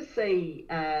like to see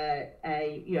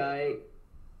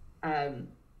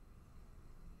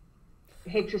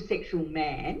heterosexual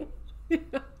man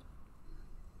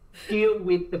deal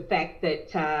with the fact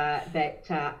that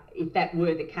if that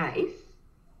were the case,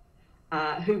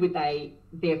 who would they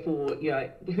therefore,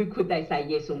 who could they say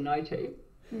yes or no to?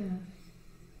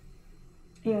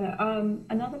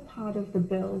 Another part of the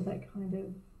bill that kind of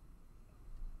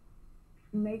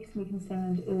makes me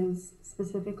concerned is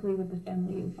specifically with the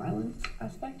family violence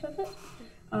aspect of it.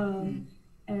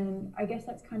 And I guess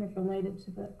that's kind of related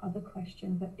to the other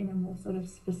question, but in a more sort of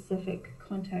specific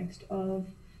context of,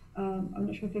 I'm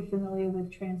not sure if you're familiar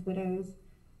with trans widows,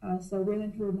 so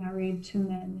women who are married to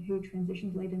men who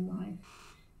transitioned late in life.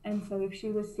 And so if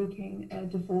she was seeking a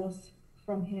divorce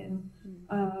from him,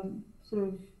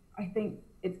 I think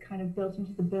it's kind of built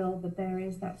into the bill that there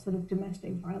is that sort of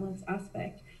domestic violence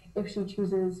aspect if she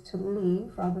chooses to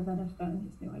leave rather than affirm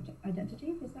his new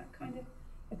identity. Is that kind of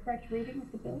a correct reading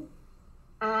of the bill?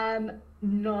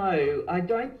 No, I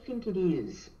don't think it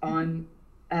is.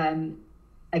 Again,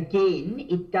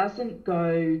 it doesn't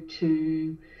go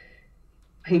to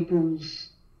people's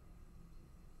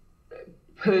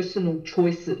personal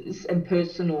choices and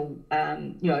personal,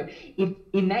 if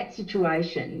in that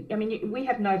situation, I mean, we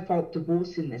have no fault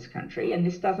divorce in this country, and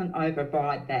this doesn't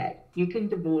override that. You can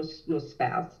divorce your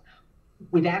spouse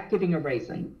without giving a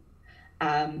reason,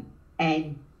 and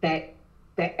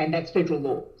that's federal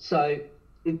law. So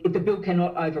the bill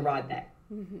cannot override that.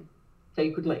 So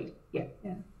you could leave. Yeah.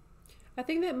 I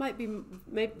think that might be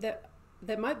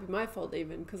that might be my fault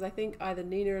even, because I think either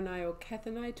Nina and I or Kath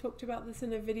and I talked about this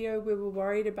in a video. We were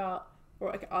worried about,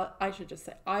 or I should just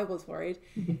say I was worried,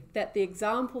 that the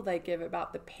example they give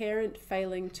about the parent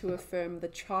failing to affirm the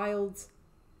child's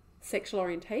sexual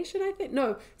orientation,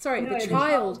 the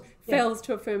child fails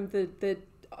to affirm the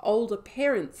older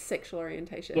parent's sexual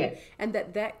orientation, and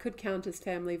that could count as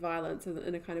family violence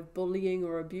in a kind of bullying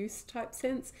or abuse type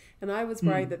sense. And I was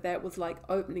worried that was like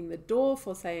opening the door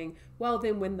for saying, well,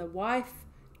 then when the wife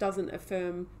doesn't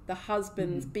affirm the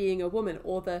husband's being a woman,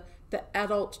 or the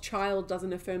adult child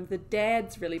doesn't affirm the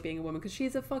dad's really being a woman because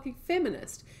she's a fucking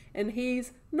feminist and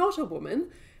he's not a woman,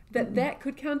 that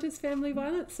could count as family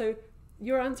violence. So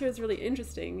your answer is really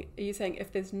interesting. Are you saying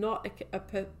if there's not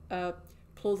a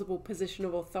plausible position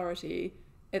of authority,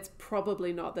 it's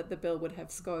probably not that the bill would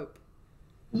have scope?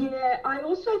 Yeah, I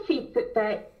also think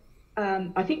that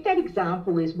I think that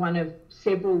example is one of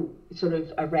several sort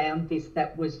of around this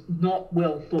that was not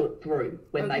well thought through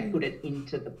when they put it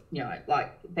into the,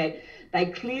 like they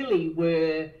clearly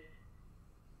were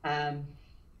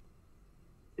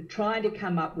trying to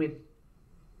come up with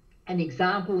an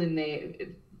example in their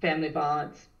family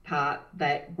violence part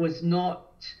that was not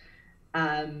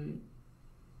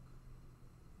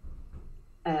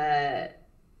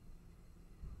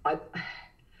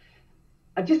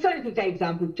I just don't think that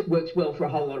example works well for a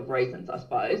whole lot of reasons, I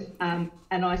suppose. And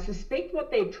I suspect what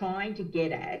they're trying to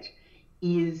get at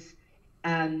is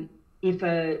if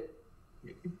the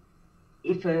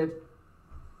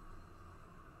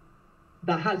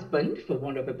husband, for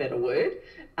want of a better word,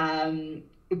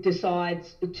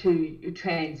 decides to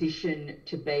transition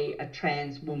to be a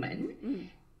trans woman,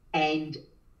 and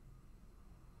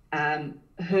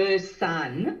her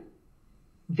son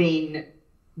then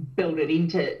built it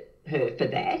into her for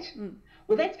that,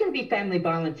 well, that's going to be family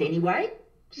violence anyway.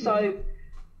 So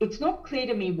it's not clear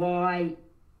to me why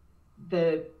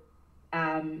that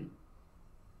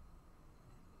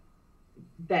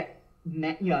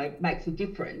makes a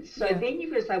difference. So then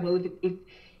you've got to say, well,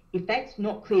 if that's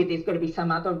not clear, there's got to be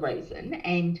some other reason,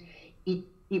 and it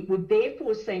would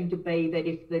therefore seem to be that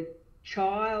if the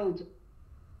child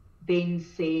then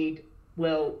said,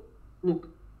 well, look,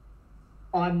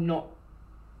 I'm not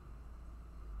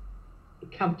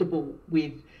comfortable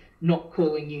with not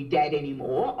calling you dad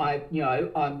anymore.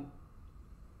 I'm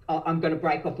going to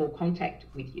break off all contact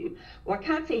with you. Well, I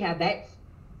can't see how that's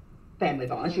family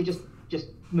violence. You're just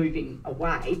moving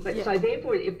away. But so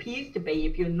therefore it appears to be,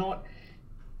 if you're not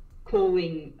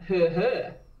calling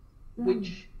her,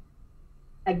 which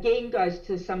again goes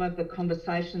to some of the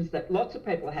conversations that lots of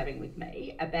people are having with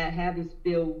me about how this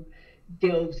bill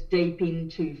delves deep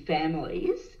into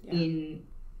families in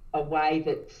a way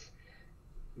that's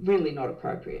really not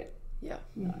appropriate.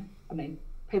 I mean,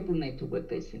 people need to work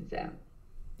these things out.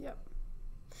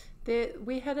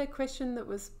 We had a question that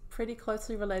was pretty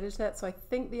closely related to that, so I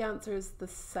think the answer is the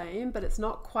same, but it's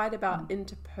not quite about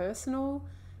interpersonal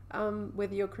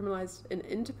whether you're criminalized in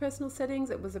interpersonal settings.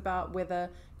 It was about whether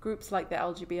groups like the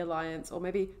LGB Alliance, or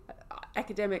maybe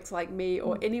academics like me,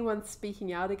 or anyone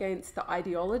speaking out against the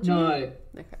ideology. No.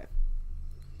 Okay.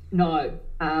 No.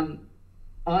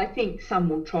 I think some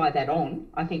will try that on.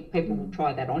 I think people will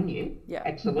try that on you. Yeah.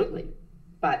 Absolutely.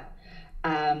 But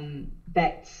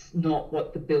that's not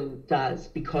what the bill does,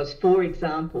 because, for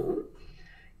example,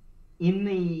 in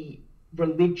the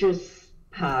religious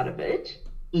part of it,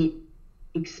 it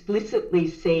explicitly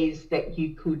says that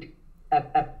you could,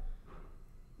 a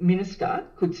minister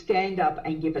could stand up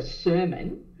and give a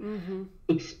sermon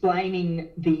explaining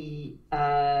the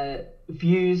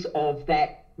views of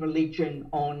that religion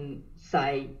on,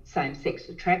 say, same-sex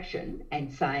attraction,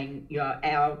 and saying, you know,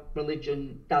 our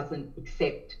religion doesn't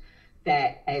accept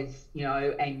that as, you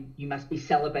know, and you must be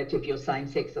celibate if you're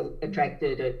same-sex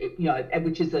attracted, you know,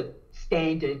 which is a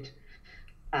standard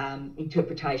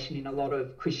interpretation in a lot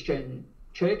of Christian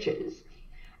churches.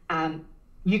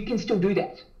 You can still do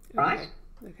that, right?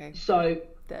 Okay. So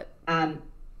that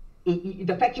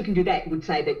the fact you can do that would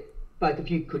say that both of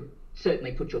you could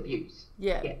certainly put your views.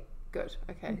 Yeah. Good.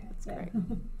 Okay. That's great.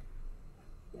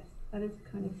 Yes, that is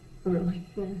kind of brilliant.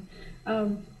 Yeah.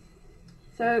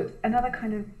 So another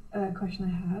kind of question I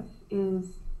have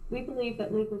is, we believe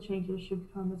that legal changes should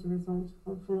come as a result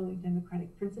of following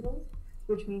democratic principles,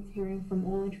 which means hearing from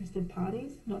all interested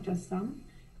parties, not just some,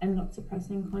 and not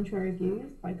suppressing contrary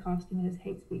views by casting it as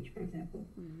hate speech, for example.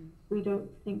 We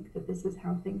don't think that this is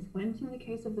how things went in the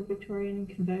case of the Victorian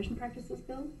Conversion Practices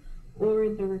Bill, or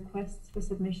in the requests for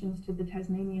submissions to the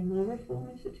Tasmanian Law Reform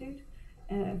Institute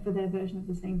for their version of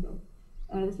the same bill.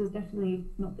 This is definitely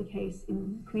not the case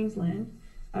in Queensland,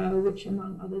 which,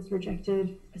 among others,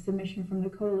 rejected a submission from the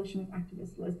Coalition of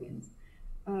Activist Lesbians.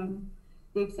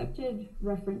 The accepted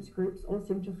reference groups all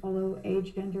seem to follow a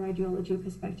gender ideology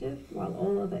perspective, while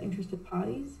all other interested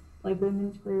parties, like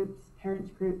women's groups,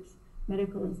 parents' groups,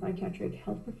 medical and psychiatric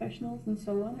health professionals, and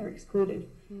so on, are excluded.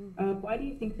 Why do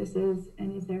you think this is,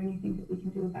 and is there anything that we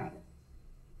can do about it?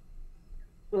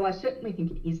 Well, I certainly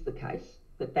think it is the case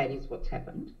that that is what's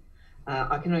happened.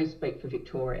 I can only speak for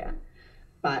Victoria,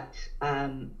 but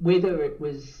whether it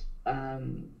was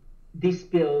this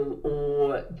bill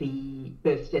or the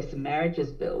Births, Deaths and Marriages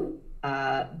bill,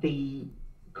 the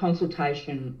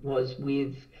consultation was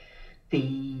with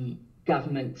the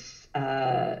government's,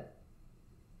 I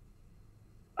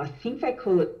think they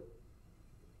call it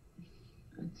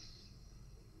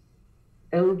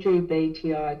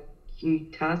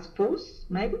LGBTIQ task force,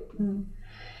 maybe,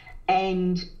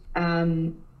 and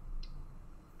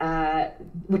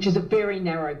which is a very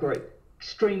narrow group,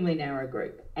 extremely narrow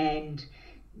group. And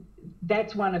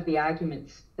that's one of the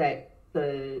arguments that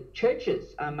the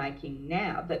churches are making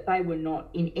now, that they were not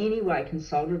in any way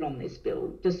consulted on this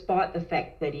bill, despite the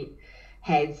fact that it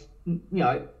has, you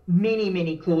know, many,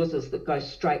 many clauses that go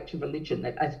straight to religion,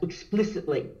 that are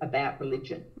explicitly about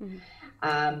religion.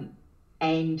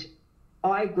 And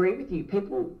I agree with you.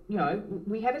 People, you know,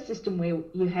 we have a system where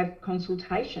you have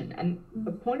consultation, and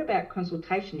the point about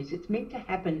consultation is it's meant to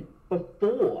happen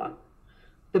before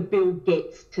the bill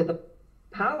gets to the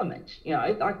Parliament. You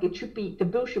know, like, it should be, the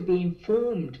bill should be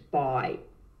informed by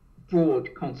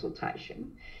broad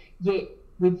consultation. Yet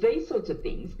with these sorts of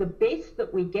things, the best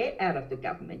that we get out of the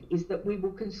government is that we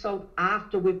will consult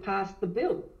after we've passed the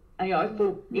bill, you know,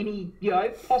 for any, you know,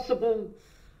 possible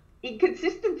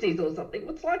inconsistencies or something.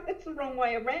 It's like, that's the wrong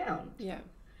way around. Yeah.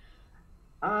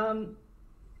 And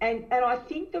I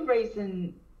think the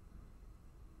reason,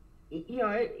 you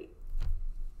know,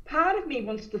 part of me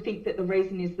wants to think that the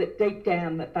reason is that deep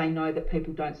down that they know that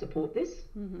people don't support this.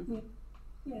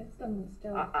 Yeah, it's done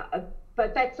still.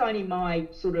 But that's only my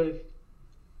sort of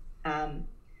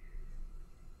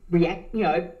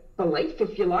belief,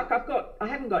 if you like. I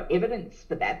haven't got evidence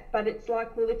for that, but it's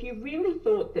like, well, if you really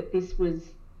thought that this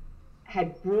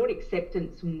had broad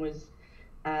acceptance and was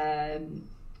a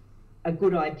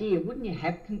good idea, wouldn't you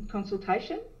have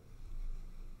consultation?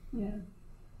 Yeah.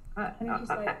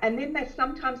 And then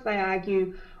sometimes they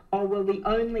argue, oh, well, the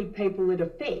only people it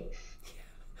affects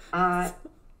are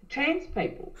trans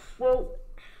people. Well,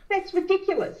 that's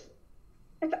ridiculous.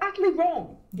 It's utterly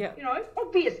wrong. Yeah. You know,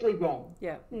 obviously wrong.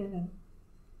 Yeah. Yeah.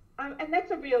 And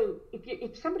that's a real,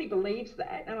 if somebody believes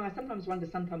that, and I sometimes wonder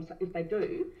if they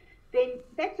do, then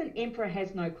that's an emperor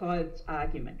has no clothes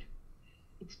argument.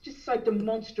 It's just so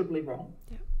demonstrably wrong.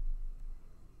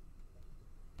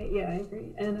 Yeah, I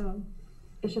agree. And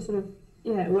it's just sort of,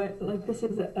 yeah, like, this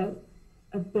is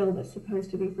a bill that's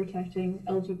supposed to be protecting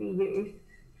LGB youth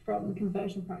from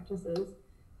conversion practices,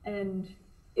 and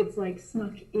it's like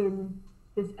snuck in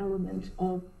this element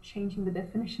of changing the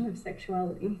definition of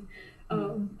sexuality.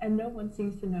 And no one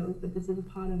seems to know that this is a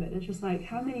part of it. It's just like,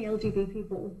 how many LGB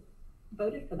people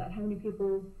voted for that? How many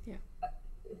people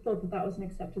thought that that was an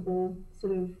acceptable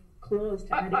sort of clause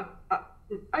to add in?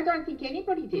 I don't think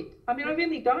anybody did. I mean, I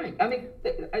really don't. I mean,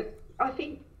 I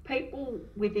think people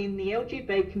within the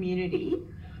LGBT community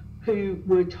who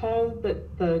were told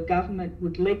that the government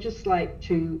would legislate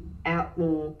to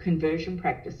outlaw conversion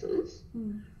practices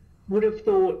would have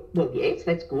thought, well, yes,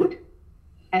 that's good.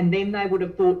 And then they would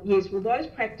have thought, yes, well, those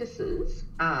practices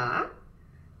are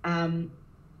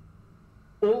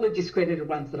all the discredited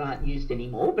ones that aren't used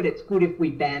anymore, but it's good if we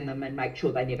ban them and make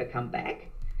sure they never come back.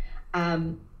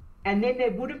 And then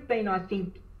there would have been, I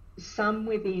think, some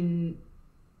within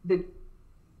the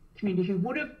community who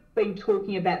would have been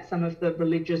talking about some of the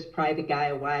religious pray the gay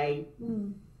away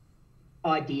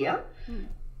idea.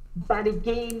 But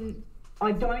again,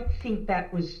 I don't think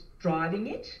that was driving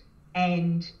it.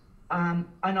 And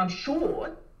I'm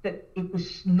sure that it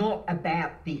was not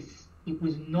about this. It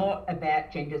was not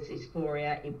about gender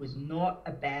dysphoria. It was not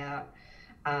about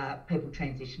people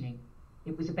transitioning.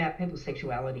 It was about people's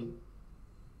sexuality.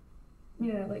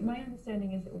 Yeah, like my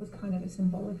understanding is it was kind of a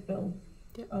symbolic bill.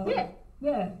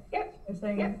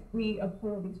 Saying we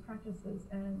abhor these practices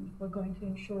and we're going to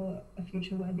ensure a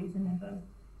future where these are never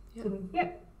sort of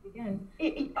again.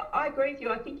 I agree with you.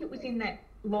 I think it was in that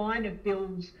line of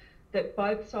bills that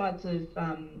both sides of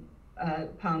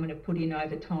Parliament have put in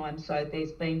over time. So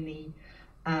there's been the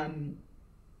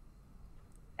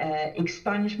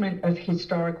expungement of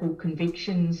historical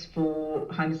convictions for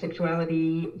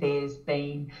homosexuality. There's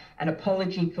been an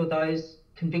apology for those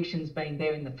convictions being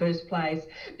there in the first place.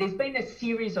 There's been a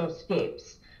series of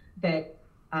steps that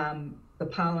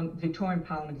the Victorian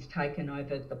Parliament has taken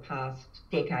over the past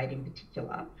decade in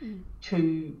particular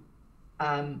to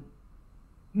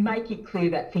make it clear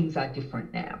that things are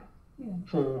different now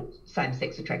for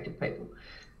same-sex attracted people.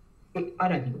 I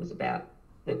don't think it was about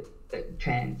the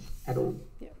trans at all.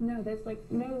 No, there's like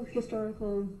no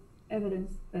historical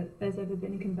evidence that there's ever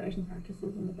been conversion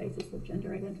practices on the basis of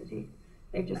gender identity.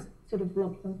 They've just sort of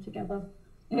lumped them together.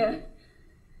 Yeah.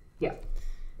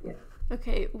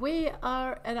 Okay, we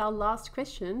are at our last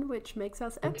question, which makes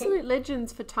us absolute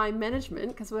legends for time management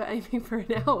because we're aiming for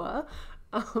an hour.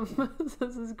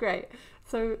 This is great.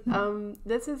 So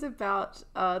this is about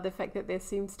the fact that there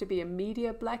seems to be a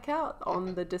media blackout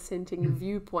on the dissenting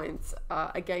viewpoints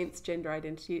against gender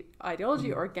identity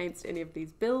ideology or against any of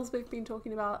these bills we've been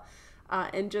talking about.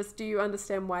 And just, do you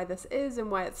understand why this is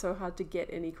and why it's so hard to get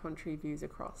any contrary views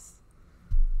across?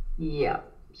 Yeah.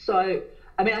 So,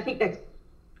 I mean, I think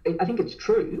it's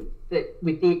true that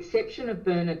with the exception of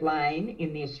Bernard Lane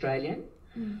in The Australian,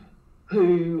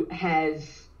 who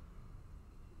has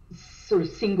sort of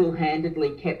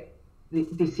single-handedly kept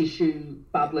this issue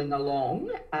bubbling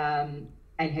along and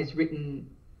has written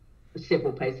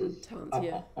several pieces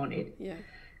on it.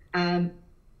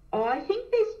 I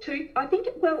think there's two. I think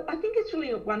it's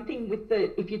really one thing with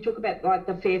if you talk about like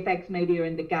the Fairfax media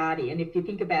and the Guardian, if you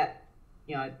think about,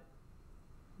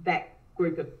 that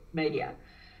group of media,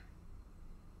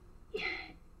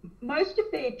 most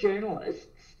of their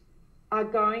journalists are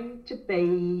going to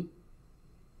be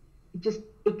just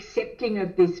accepting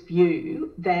of this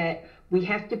view that we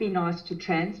have to be nice to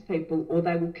trans people or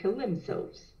they will kill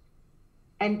themselves.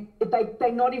 And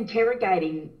they're not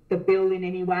interrogating the bill in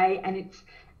any way. And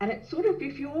it's sort of,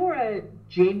 if you're a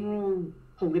general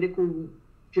political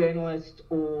journalist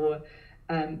or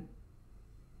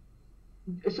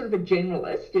sort of a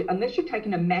generalist, unless you're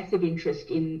taking a massive interest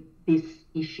in this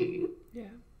issue,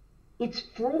 it's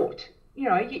fraught.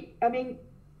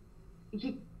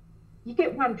 You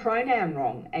get one pronoun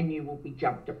wrong and you will be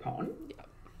jumped upon.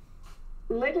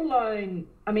 Let alone,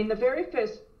 the very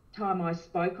first time I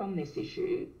spoke on this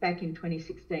issue back in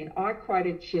 2016, I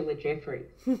quoted Sheila Jeffrey.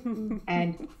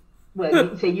 And,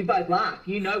 well, see, you both laugh.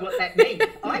 You know what that means.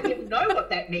 I didn't know what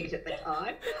that meant at the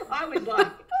time. I was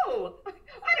like,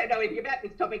 I don't know anything about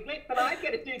this topic, but I'm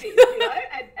going to do this,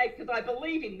 and because I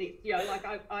believe in this,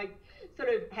 I sort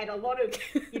of had a lot of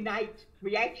innate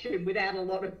reaction without a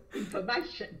lot of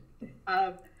information.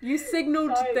 You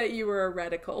signalled that you were a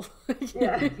radical.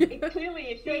 Clearly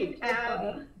it did.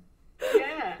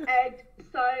 And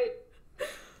so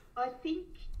I think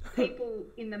people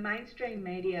in the mainstream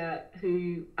media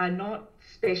who are not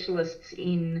specialists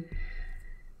in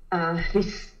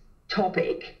this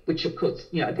topic, which of course,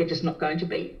 they're just not going to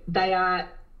be, they have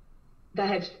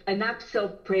enough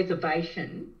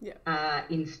self-preservation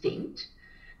instinct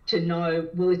to know,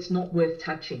 well, it's not worth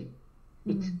touching.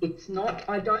 It's not,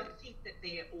 I don't think that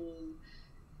they're all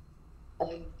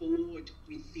on board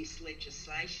with this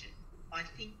legislation. I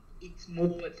think it's more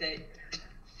that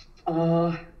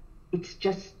it's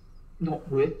just not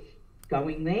worth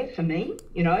going there for me.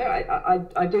 You know,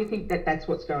 I do think that that's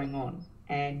what's going on.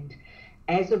 And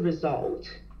as a result,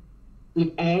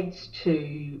 it adds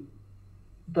to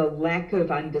the lack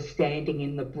of understanding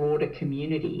in the broader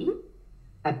community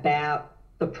about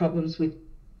the problems with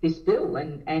this bill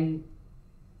and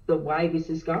the way this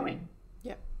is going.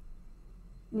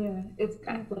 Yeah, it's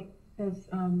kind of like as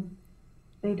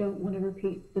they don't want to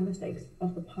repeat the mistakes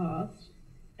of the past,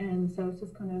 and so it's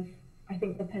just kind of, I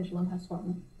think the pendulum has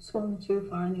swung too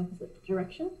far in the opposite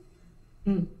direction.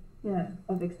 Yeah,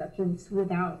 of acceptance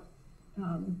without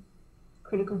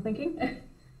critical thinking.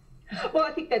 Well,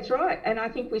 I think that's right, and I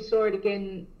think we saw it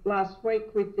again last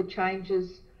week with the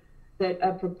changes that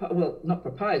are not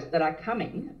proposed, that are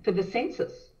coming for the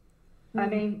census. I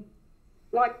mean,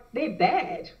 like, they're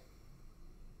bad.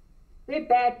 They're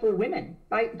bad for women.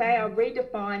 They are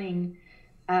redefining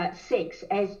sex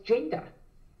as gender.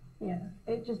 Yeah,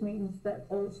 it just means that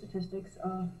all the statistics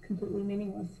are completely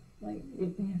meaningless. Like, they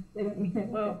don't mean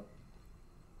anything. Well,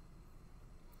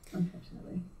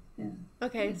 unfortunately, yeah.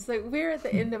 Okay, so we're at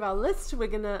the end of our list. We're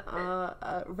going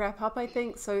to wrap up, I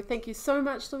think. So thank you so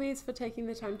much, Louise, for taking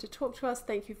the time to talk to us.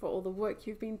 Thank you for all the work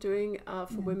you've been doing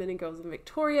for women and girls in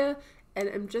Victoria. And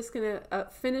I'm just going to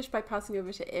finish by passing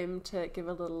over to Em to give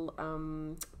a little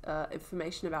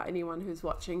information about anyone who's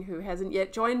watching who hasn't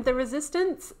yet joined the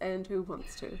resistance and who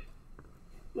wants to.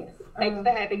 Yes. Thanks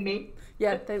for having me.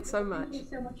 Yeah, thanks so much. Thank you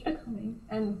so much for coming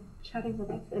and chatting with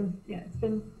us. And yeah, it's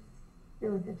been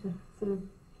really good to sort of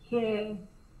hear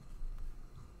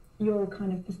your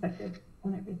kind of perspective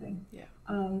on everything. Yeah.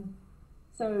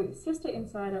 So Sister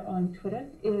Insider on Twitter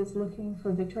is looking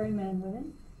for Victorian men and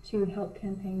women to help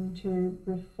campaign to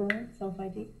reform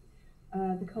self-ID.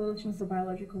 The Coalition for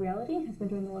Biological Reality has been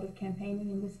doing a lot of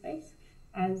campaigning in this space,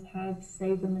 as have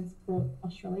Save Women Support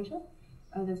Australasia.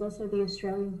 There's also the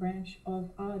Australian branch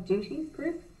of Our Duties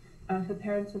group for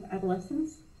parents of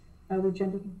adolescents with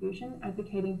gender confusion,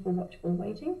 advocating for watchful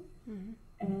waiting.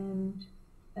 And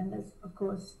then there's, of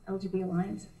course, LGB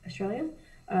Alliance Australia.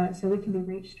 So we can be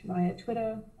reached via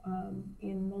Twitter,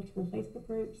 in multiple Facebook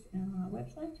groups, and on our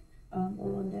website.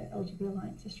 All under LGB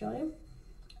Alliance Australia.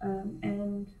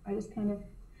 And I just kind of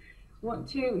want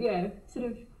to, sort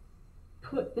of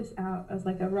put this out as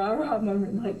like a rah-rah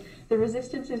moment. Like, the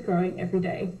resistance is growing every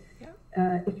day.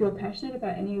 If you're passionate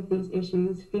about any of these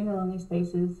issues, female-only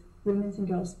spaces, women's and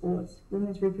girls' sports,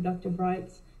 women's reproductive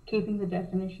rights, keeping the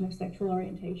definition of sexual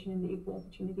orientation in the Equal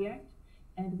Opportunity Act,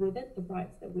 and with it, the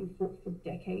rights that we've fought for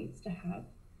decades to have,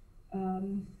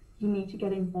 you need to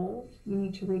get involved, you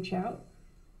need to reach out.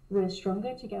 We're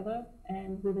stronger together,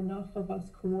 and with enough of us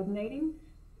coordinating,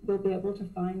 we'll be able to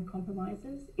find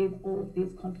compromises in all of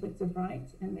these conflicts of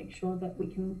rights and make sure that we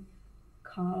can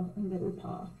carve a middle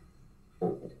path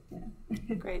forward.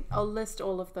 Yeah. Great. I'll list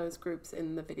all of those groups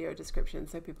in the video description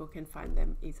so people can find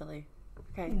them easily.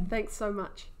 Okay, thanks so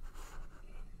much.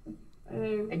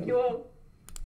 Thank you all.